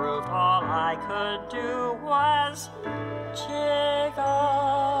I proved all I could do was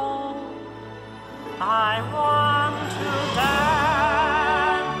jiggle. I want to dance.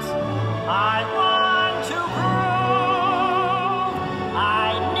 I want to groove. I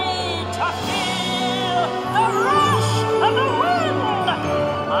need to feel the rush of the wind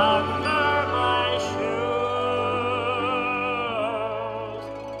under my shoes.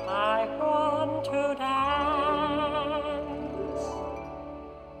 I want to dance.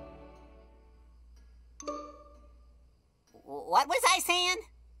 What was I saying?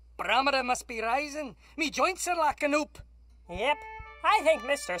 Barometer must be rising. Me joints are locking up. Yep. I think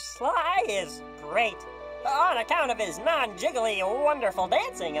Mr. Sly is great. On account of his non-jiggly, wonderful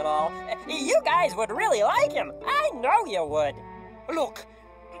dancing and all. You guys would really like him. I know you would. Look,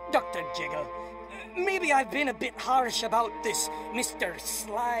 Dr. Jiggle, maybe I've been a bit harsh about this Mr.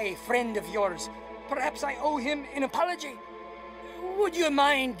 Sly friend of yours. Perhaps I owe him an apology. Would you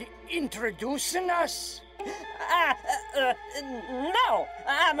mind introducing us? No,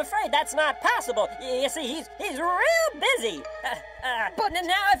 I'm afraid that's not possible. You see, he's real busy. But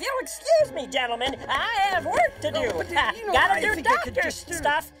now, if you'll excuse me, gentlemen, I have work to do. Gotta do doctor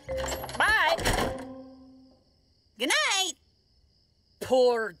stuff. Bye. Good night.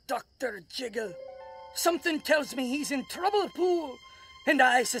 Poor Dr. Jiggle. Something tells me he's in trouble, Pool. And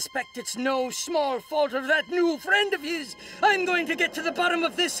I suspect it's no small fault of that new friend of his. I'm going to get to the bottom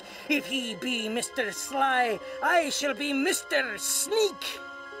of this. If he be Mr. Sly, I shall be Mr. Sneak.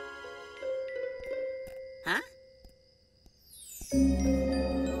 Huh?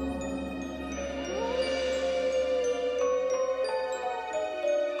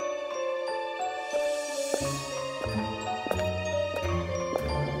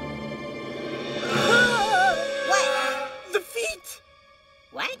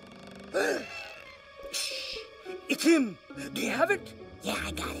 What? Shh! It's him! Do you have it? Yeah,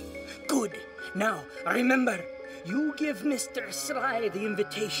 I got it. Good. Now, remember, you give Mr. Sly the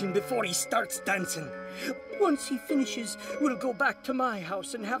invitation before he starts dancing. Once he finishes, we'll go back to my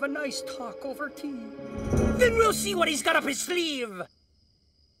house and have a nice talk over tea. Then we'll see what he's got up his sleeve.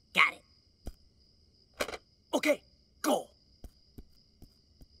 Got it. Okay, go.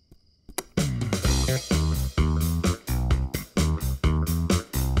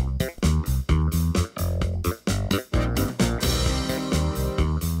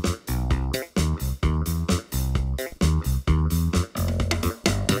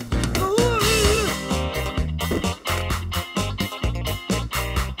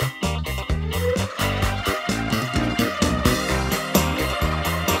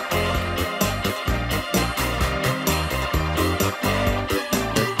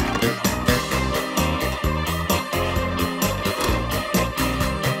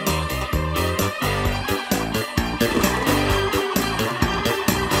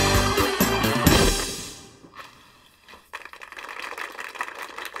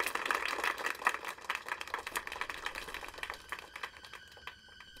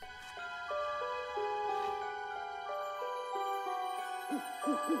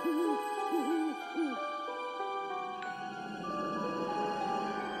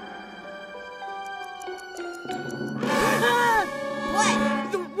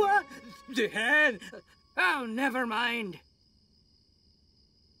 What? The what? The head. Oh, never mind.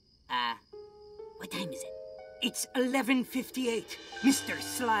 What time is it? It's 11:58. Mr.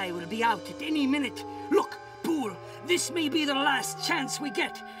 Sly will be out at any minute. Look, Pool, this may be the last chance we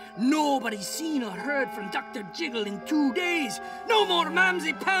get. Nobody's seen or heard from Dr. Jiggle in 2 days. No more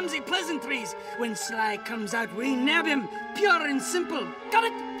mamsy-pamsy pleasantries. When Sly comes out, we nab him. Pure and simple. Got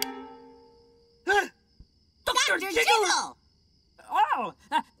it? Dr. Jiggle! Oh,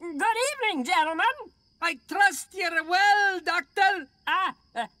 good evening, gentlemen. I trust you're well, Doctor. I've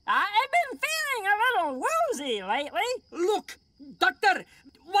been feeling a little woozy lately. Look, Doctor,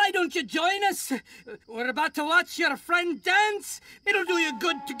 why don't you join us? We're about to watch your friend dance. It'll do you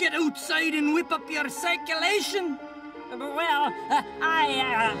good to get outside and whip up your circulation. Well,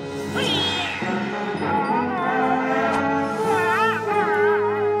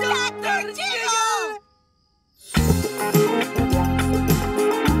 Dr. Jiggle!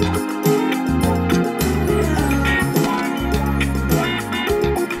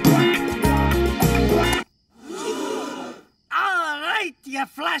 You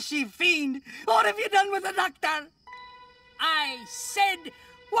flashy fiend! What have you done with the doctor? I said,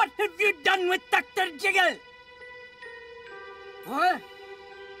 what have you done with Dr. Jiggle? What?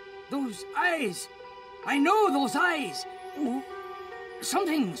 Those eyes. I know those eyes. Ooh,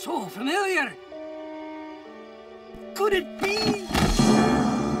 something so familiar. Could it be?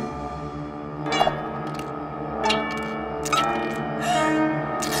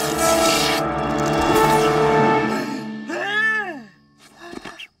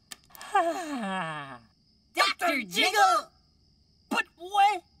 Dr. Jiggle! But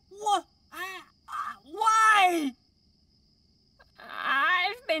what? Why?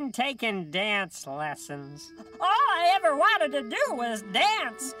 I've been taking dance lessons. All I ever wanted to do was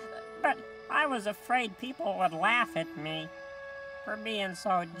dance. But I was afraid people would laugh at me for being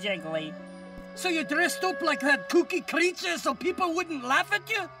so jiggly. So you dressed up like that kooky creature so people wouldn't laugh at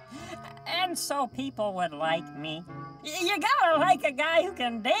you? And so people would like me. You gotta like a guy who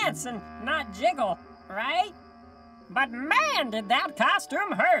can dance and not jiggle, right? But man, did that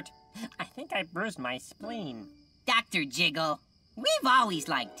costume hurt. I think I bruised my spleen. Dr. Jiggle, we've always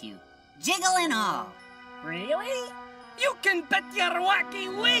liked you. Jiggle and all. Really? You can bet your wacky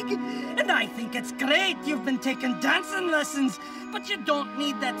wig! And I think it's great you've been taking dancing lessons, but you don't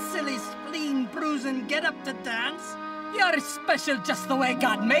need that silly spleen bruising get-up to dance. You're special just the way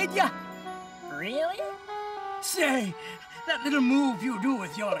God made you. Really? Say, that little move you do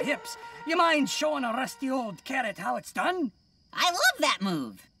with your hips, you mind showing a rusty old carrot how it's done? I love that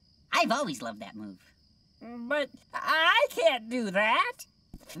move. I've always loved that move. But I can't do that.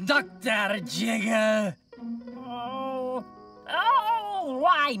 Dr. Jiggle. Oh,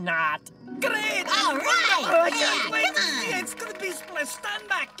 why not? Great! All right! I Yeah, can't wait come to see on. it. It's gonna be split. Stand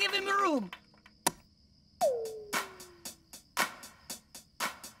back. Give him room.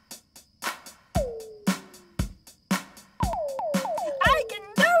 I can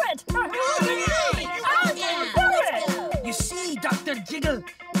do it! I can do it! You see, Dr. Jiggle,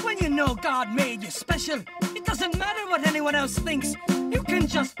 when you know God made you special, it doesn't matter what anyone else thinks. You can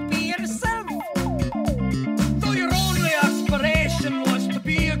just be yourself. Though your only aspiration was to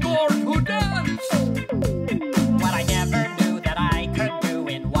be a gourd who danced. What I never knew that I could do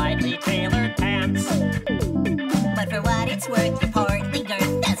in widely tailored pants. But for what it's worth, your portly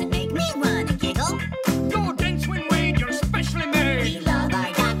girth doesn't make me want to giggle. No dance when Wade, you're specially made. We love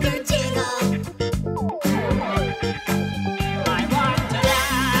our Dr. Jiggle. I want to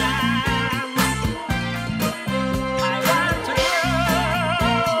dance. I want to groove.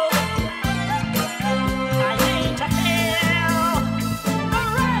 I need to feel the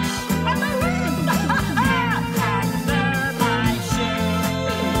rush of the wind under my shoes.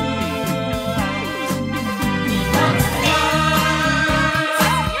 We want to dance.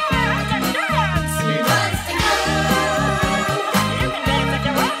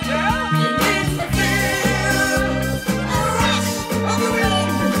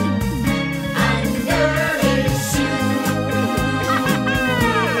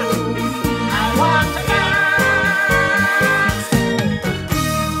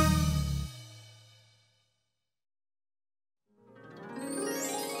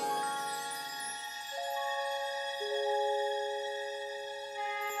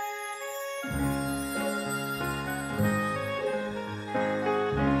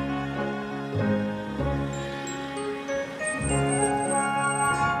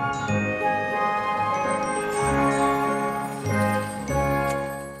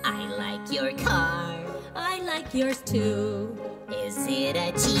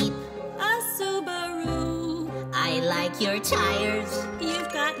 your tires.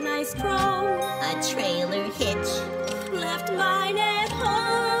 You've got nice chrome. A trailer hitch. Left mine at home.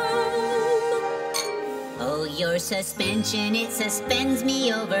 Oh, your suspension, it suspends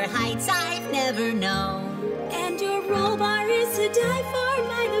me over heights I've never known. And your roll bar is to die for,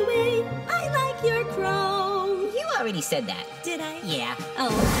 by the way. I like your chrome. You already said that. Did I? Yeah.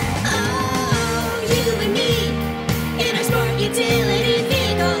 Oh, you and me in our sport utility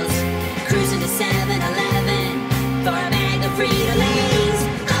vehicles, cruising to 7-Eleven for a bag of Frito-Lays.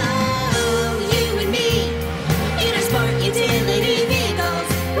 Oh, you and me in our sport utility vehicles,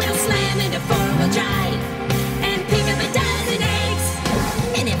 we'll slam into four-wheel drive and pick up a dozen eggs.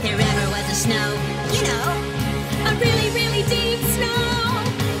 And if there ever was a snow, you know, a really, really deep snow.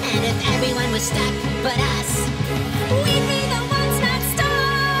 and if everyone was stuck but us, We'd be the ones that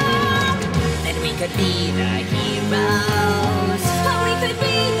stop. then we could be the heroes. Oh, we could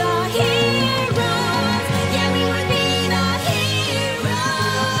be the heroes. Yeah, we would be the heroes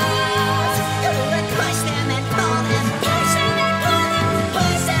who would push them and pull them, push them and pull them,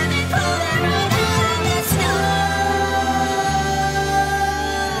 push them and pull them right out of the snow.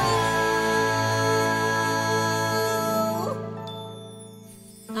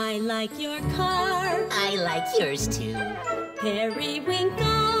 I like your car. I like yours too.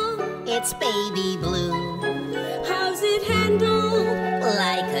 Periwinkle. It's baby blue, How's it handle?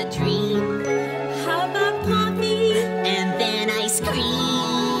 like a dream, How about coffee? and then ice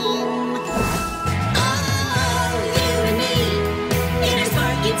cream. Oh, you and me in our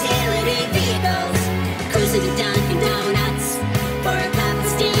sport utility vehicles, cruising to Dunkin' Donuts for a cup of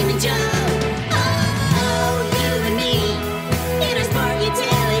steaming Joe. Oh, you and me in our sport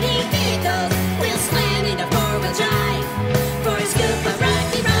utility vehicles, we'll slam into four-wheel drive for a scoop of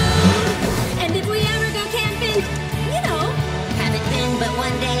rocky road. And if we ever go camping, you know, Haven't been, but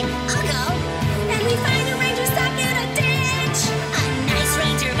one day I'll go. and we find a ranger stuck in a ditch, A nice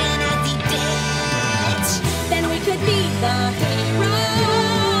ranger in a deep ditch. then we could be the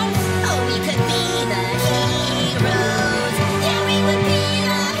heroes. Oh, we could be the heroes. Yeah, we would be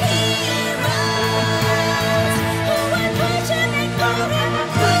the heroes Who would push him and pull him,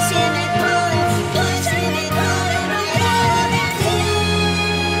 push him and pull him, push him and pull him right out of that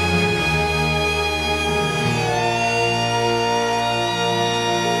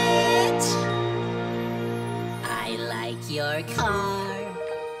ditch. I like your car.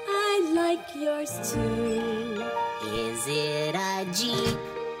 I like yours too. Is it a Jeep?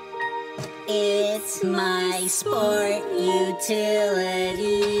 It's my sport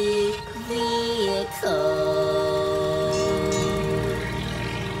utility vehicle.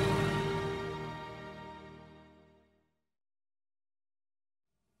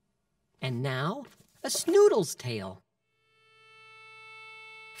 And now, a Snoodle's tale.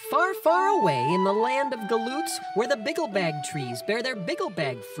 Far, far away in the land of galoots, where the bigglebag trees bear their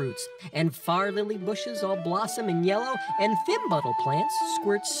bigglebag fruits, and far lily bushes all blossom in yellow, and thimbuttle plants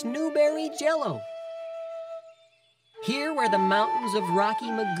squirt snowberry jello. Here where the mountains of Rocky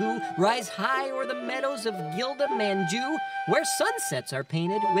Magoo rise high o'er the meadows of Gilda Manju, where sunsets are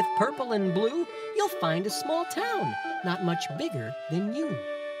painted with purple and blue, you'll find a small town, not much bigger than you.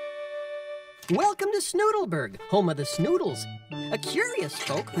 Welcome to Snoodleburg, home of the Snoodles, a curious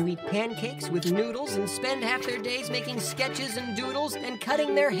folk who eat pancakes with noodles and spend half their days making sketches and doodles and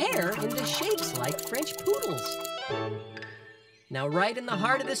cutting their hair into shapes like French poodles. Now, right in the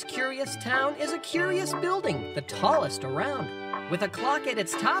heart of this curious town is a curious building, the tallest around, with a clock at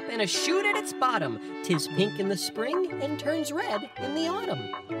its top and a chute at its bottom. 'Tis pink in the spring and turns red in the autumn.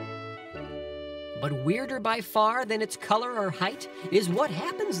 But weirder by far than its color or height is what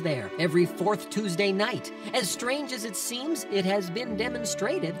happens there every fourth Tuesday night. As strange as it seems, it has been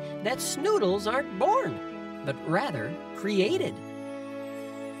demonstrated that Snoodles aren't born, but rather created.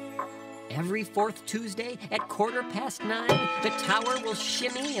 Every fourth Tuesday at 9:15, the tower will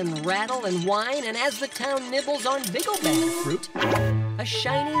shimmy and rattle and whine, and as the town nibbles on bigglebag fruit, a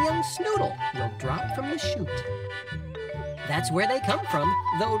shiny young Snoodle will drop from the chute. That's where they come from,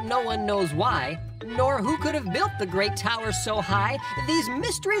 though no one knows why, nor who could have built the great tower so high. These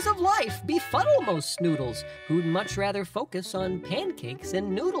mysteries of life befuddle most Snoodles, who'd much rather focus on pancakes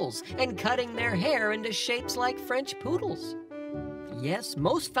and noodles and cutting their hair into shapes like French poodles. Yes,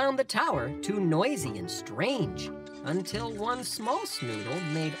 most found the tower too noisy and strange, until one small Snoodle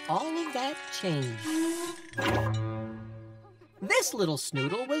made all of that change. This little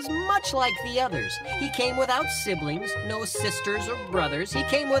Snoodle was much like the others. He came without siblings, no sisters or brothers. He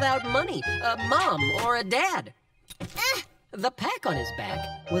came without money, a mom or a dad. The pack on his back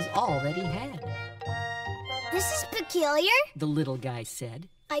was all that he had. This is peculiar. The little guy said.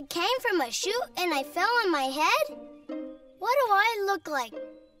 I came from a chute and I fell on my head? What do I look like?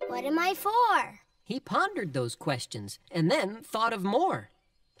 What am I for? He pondered those questions and then thought of more.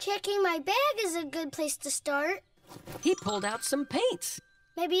 Checking my bag is a good place to start. He pulled out some paints.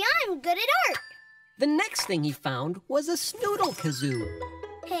 Maybe I'm good at art. The next thing he found was a snoodle kazoo.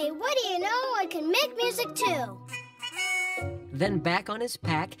 Hey, what do you know? I can make music too. Then back on his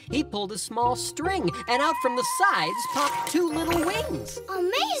pack, he pulled a small string, and out from the sides popped 2 little wings.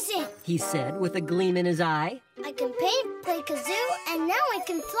 Amazing! He said with a gleam in his eye. I can paint, play kazoo, and now I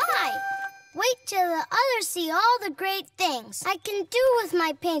can fly. Wait till the others see all the great things I can do with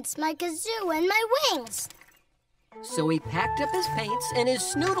my paints, my kazoo, and my wings. So he packed up his paints and his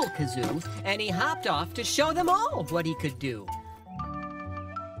snoodle kazoo, and he hopped off to show them all what he could do.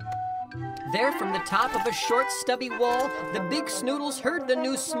 There from the top of a short, stubby wall, the big snoodles heard the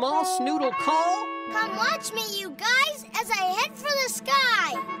new small snoodle call. Come watch me, you guys, as I head for the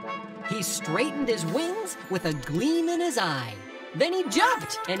sky. He straightened his wings with a gleam in his eye. Then he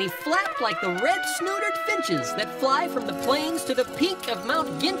jumped, and he flapped like the red-snooted finches that fly from the plains to the peak of Mount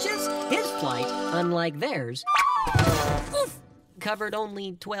Ginches. His flight, unlike theirs, covered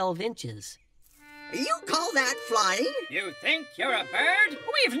only 12 inches. You call that flying? You think you're a bird?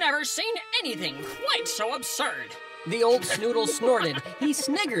 We've never seen anything quite so absurd. The old snoodle snorted, he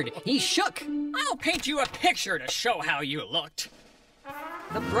sniggered, he shook. I'll paint you a picture to show how you looked.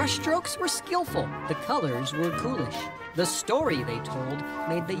 The brushstrokes were skillful, the colors were coolish. The story they told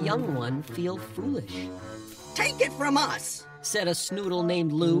made the young one feel foolish. Take it from us, said a snoodle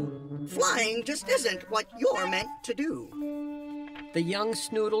named Lou. Flying just isn't what you're meant to do. The young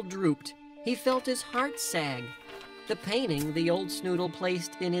snoodle drooped. He felt his heart sag. The painting the old snoodle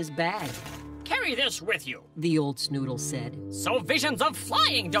placed in his bag. Carry this with you, the old snoodle said, so visions of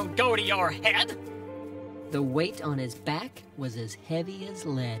flying don't go to your head. The weight on his back was as heavy as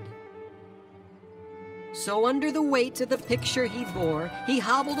lead. So under the weight of the picture he bore, he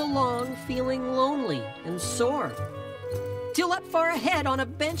hobbled along feeling lonely and sore. Till up far ahead on a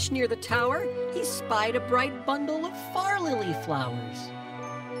bench near the tower, he spied a bright bundle of far lily flowers.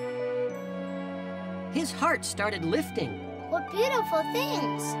 His heart started lifting. What beautiful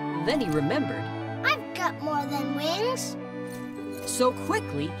things. Then he remembered. I've got more than wings. So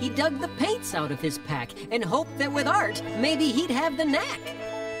quickly, he dug the paints out of his pack and hoped that with art, maybe he'd have the knack.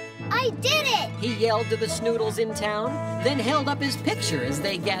 I did it! He yelled to the snoodles in town, then held up his picture as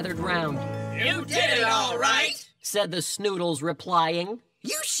they gathered round. You did it all right, said the snoodles, replying.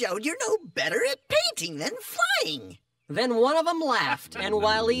 You showed you're no better at painting than flying. Then one of them laughed, and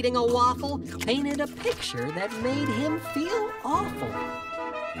while eating a waffle, painted a picture that made him feel awful.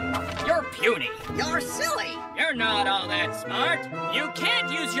 You're puny. You're silly. You're not all that smart. You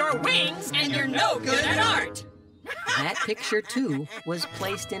can't use your wings, and you're no good at art. That picture, too, was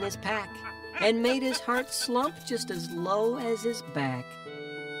placed in his pack and made his heart slump just as low as his back.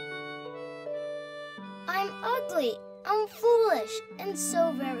 I'm ugly, I'm foolish, and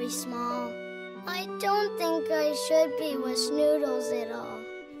so very small. I don't think I should be with Snoodles at all.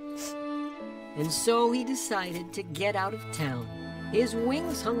 And so he decided to get out of town. His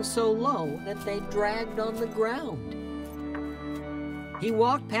wings hung so low that they dragged on the ground. He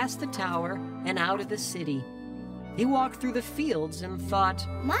walked past the tower and out of the city. He walked through the fields and thought,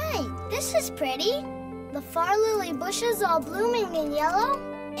 My, this is pretty. The far lily bushes all blooming in yellow,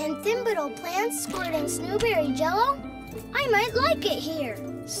 and thimble plants squirting snowberry jello. I might like it here,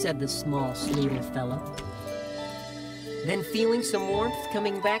 said the small snoodle fellow. Then feeling some warmth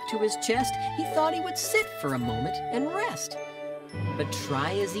coming back to his chest, he thought he would sit for a moment and rest. But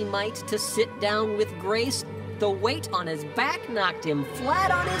try as he might to sit down with grace, the weight on his back knocked him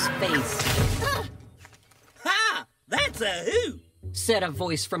flat on his face. Ha! That's a who, said a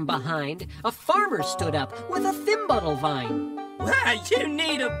voice from behind. A farmer stood up with a thimble vine. Why, you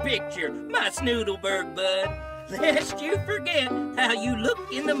need a picture, my Snoodleberg bud, lest you forget how you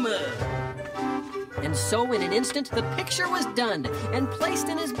look in the mud. And so in an instant the picture was done and placed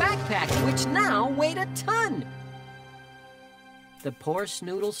in his backpack, which now weighed a ton. The poor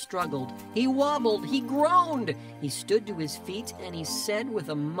Snoodle struggled. He wobbled, he groaned. He stood to his feet and he said with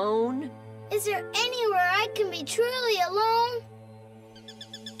a moan, Is there anywhere I can be truly alone?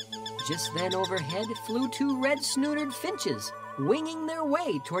 Just then overhead flew 2 red-snooted finches, winging their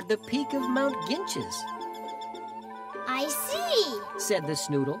way toward the peak of Mount Ginches. I see, said the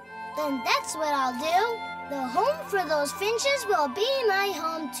Snoodle. Then that's what I'll do. The home for those finches will be my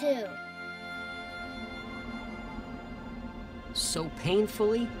home too. So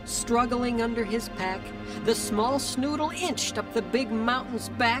painfully, struggling under his pack, the small Snoodle inched up the big mountain's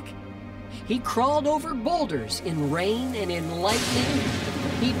back. He crawled over boulders in rain and in lightning.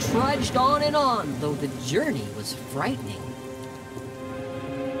 He trudged on and on, though the journey was frightening.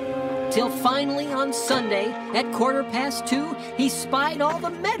 till finally on Sunday at 2:15 he spied all the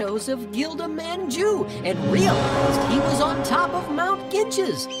meadows of Gilda Manju and realized he was on top of Mount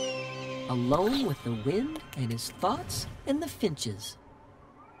Ginches, alone with the wind and his thoughts and the finches.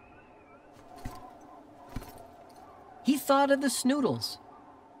 He thought of the Snoodles.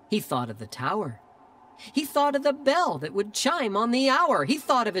 He thought of the tower. He thought of the bell that would chime on the hour. He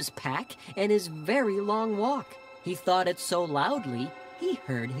thought of his pack and his very long walk. He thought it so loudly, he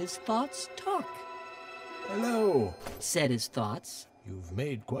heard his thoughts talk. "Hello," said his thoughts. "You've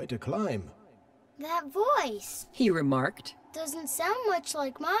made quite a climb." That voice, he remarked. Doesn't sound much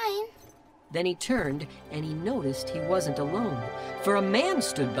like mine. Then he turned and he noticed he wasn't alone, for a man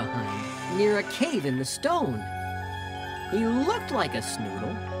stood behind, near a cave in the stone. He looked like a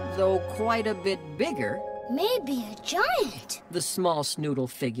Snoodle, though quite a bit bigger. Maybe a giant, the small Snoodle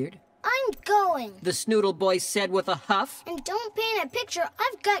figured. I'm going, the Snoodle boy said with a huff. And don't paint a picture,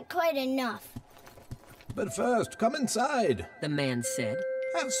 I've got quite enough. "But first, come inside," the man said.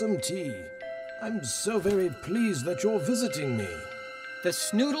 "Have some tea. I'm so very pleased that you're visiting me." The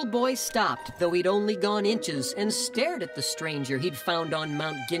Snoodle boy stopped, though he'd only gone inches, and stared at the stranger he'd found on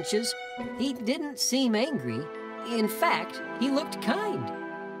Mount Ginches. He didn't seem angry. In fact, he looked kind.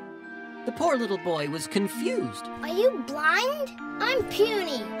 The poor little boy was confused. Are you blind? I'm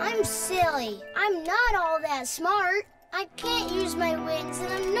puny. I'm silly. I'm not all that smart. I can't use my wings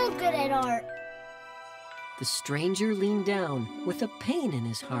and I'm no good at art. The stranger leaned down with a pain in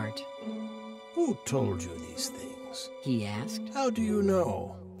his heart. "Who told you these things?" he asked. "How do you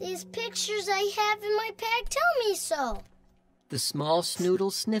know?" "These pictures I have in my pack tell me so." The small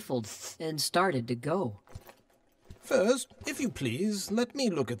Snoodle sniffled and started to go. "First, if you please, let me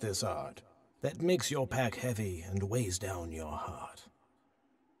look at this art. That makes your pack heavy and weighs down your heart."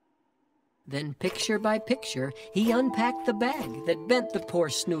 Then, picture by picture, he unpacked the bag that bent the poor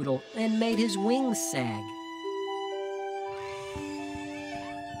Snoodle and made his wings sag.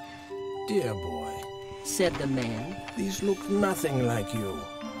 "Dear boy," said the man, "these look nothing like you."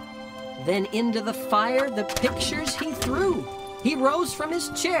 Then into the fire the pictures he threw. He rose from his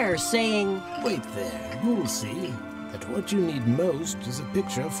chair, saying, "Wait there, you'll see that what you need most is a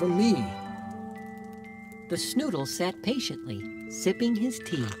picture from me." The Snoodle sat patiently, sipping his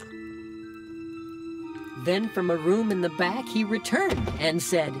tea. Then from a room in the back he returned and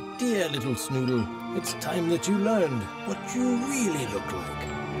said, "Dear little Snoodle, it's time that you learned what you really look like."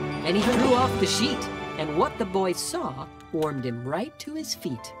 And he threw off the sheet, and what the boy saw warmed him right to his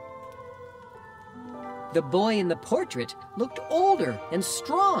feet. The boy in the portrait looked older and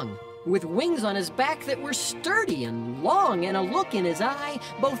strong, with wings on his back that were sturdy and long, and a look in his eye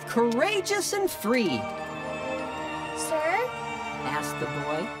both courageous and free. "Sir?" asked the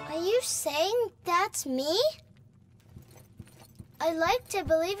boy. "Are you saying that's me?" "I'd like to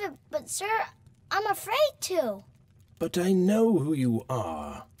believe it, but sir, I'm afraid to." "But I know who you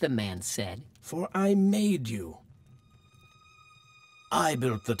are," the man said, "for I made you. I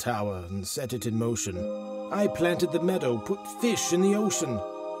built the tower and set it in motion. I planted the meadow, put fish in the ocean,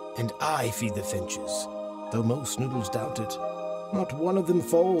 and I feed the finches. Though most Snoodles doubt it, not one of them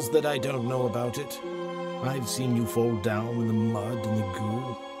falls that I don't know about it. I've seen you fall down in the mud and the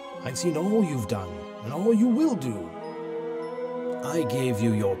goo. I've seen all you've done and all you will do. I gave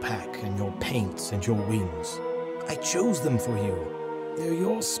you your pack and your paints and your wings. I chose them for you. They're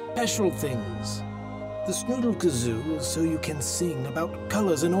your special things. The Snoodle kazoo is so you can sing about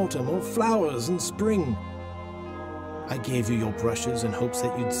colors in autumn or flowers in spring. I gave you your brushes in hopes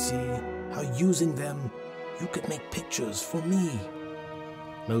that you'd see how using them you could make pictures for me.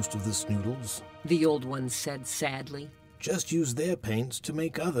 Most of the Snoodles," the old one said sadly, "just use their paints to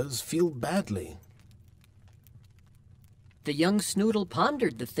make others feel badly." The young Snoodle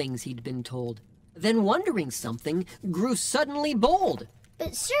pondered the things he'd been told, then wondering something, grew suddenly bold.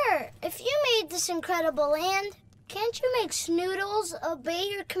 "But sir, if you made this incredible land, can't you make Snoodles obey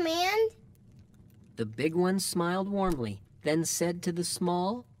your command?" The big one smiled warmly, then said to the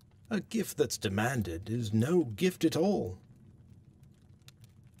small, "A gift that's demanded is no gift at all."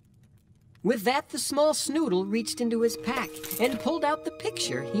 With that, the small Snoodle reached into his pack and pulled out the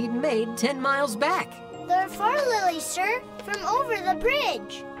picture he'd made 10 miles back. "They're far lilies, sir, from over the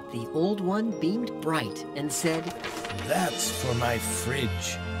bridge." The old one beamed bright and said, "That's for my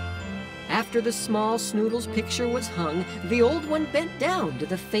fridge." After the small Snoodle's picture was hung, the old one bent down to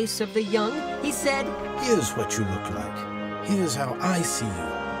the face of the young. He said, "Here's what you look like. Here's how I see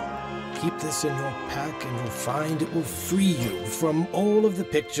you. Keep this in your pack and you'll find it will free you from all of the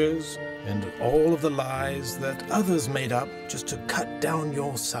pictures and all of the lies that others made up just to cut down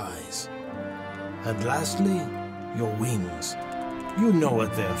your size. And lastly, your wings. You know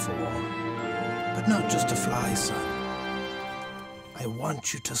what they're for. But not just to fly, son. I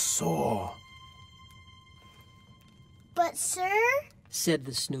want you to soar. But, sir, said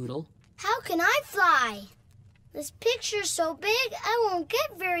the Snoodle, how can I fly? This picture's so big, I won't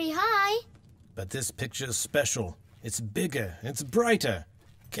get very high. But this picture's special. It's bigger, it's brighter.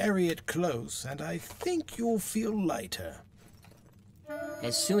 Carry it close, and I think you'll feel lighter.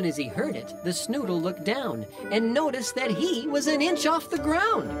 As soon as he heard it, the Snoodle looked down and noticed that he was an inch off the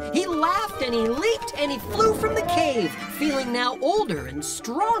ground. He laughed and he leaped and he flew from the cave, feeling now older and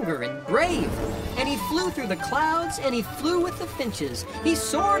stronger and brave. And he flew through the clouds and he flew with the finches. He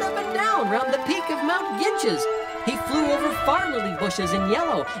soared up and down round the peak of Mount Ginches. He flew over far lily bushes in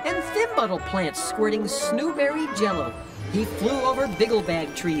yellow and thimbuttle plants squirting snowberry jello. He flew over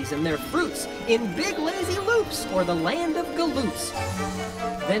bigglebag trees and their fruits in big lazy loops o'er the land of galoops.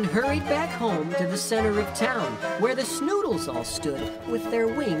 Then hurried back home to the center of town, where the Snoodles all stood with their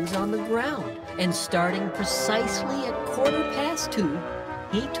wings on the ground. And starting precisely at 2:15,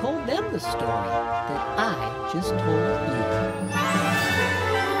 he told them the story that I just told you.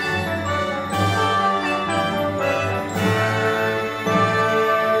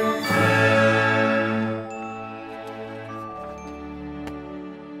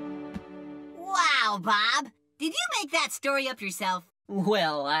 Bob, did you make that story up yourself?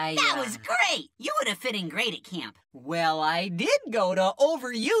 Well, That was great! You would have fit in great at camp. Well, I did go to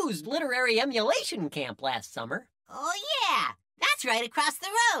Overused Literary Emulation Camp last summer. Oh, yeah. That's right across the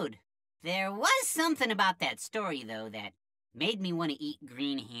road. There was something about that story, though, that made me want to eat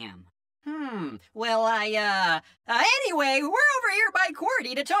green ham. Well, anyway, we're over here by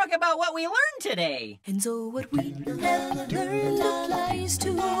QWERTY to talk about what we learned today. And so what we have learned applies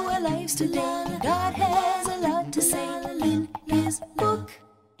to our lives today. God has a lot to say in his book.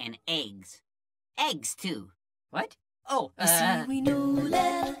 And eggs. Eggs, too. What? Oh, You see, we know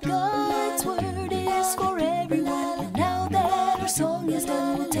that God's word is for everyone. And now that our song is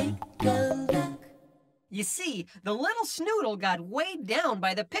done, we'll take a look. You see, the little Snoodle got weighed down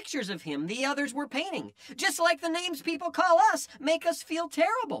by the pictures of him the others were painting. Just like the names people call us make us feel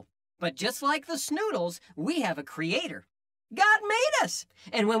terrible. But just like the Snoodles, we have a creator. God made us.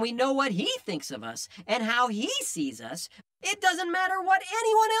 And when we know what he thinks of us and how he sees us, it doesn't matter what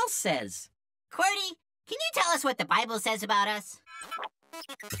anyone else says. QWERTY, can you tell us what the Bible says about us?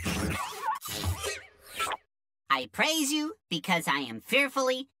 I praise you because I am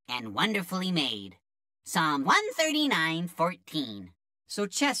fearfully and wonderfully made. Psalm 139:14. So,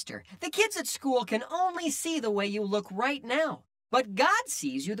 Chester, the kids at school can only see the way you look right now. But God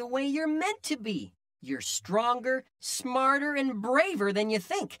sees you the way you're meant to be. You're stronger, smarter, and braver than you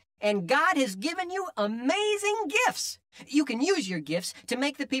think. And God has given you amazing gifts. You can use your gifts to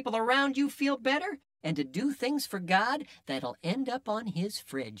make the people around you feel better and to do things for God that'll end up on his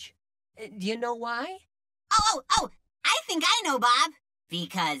fridge. Do you know why? Oh, I think I know, Bob.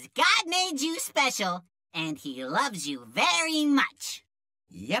 Because God made you special, and he loves you very much.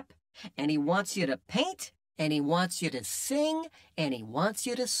 Yep, and he wants you to paint, and he wants you to sing, and he wants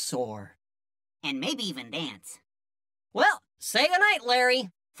you to soar. And maybe even dance. Well, say goodnight,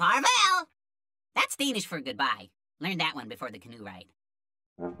 Larry. Farewell! That's Danish for goodbye. Learned that one before the canoe ride.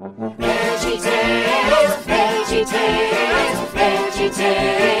 VeggieTales, VeggieTales,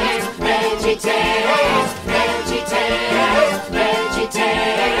 VeggieTales, VeggieTales, VeggieTales,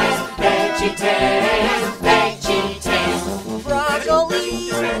 VeggieTales, VeggieTales, VeggieTales. Broccoli,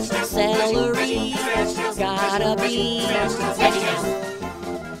 celery, gotta be VeggieTales.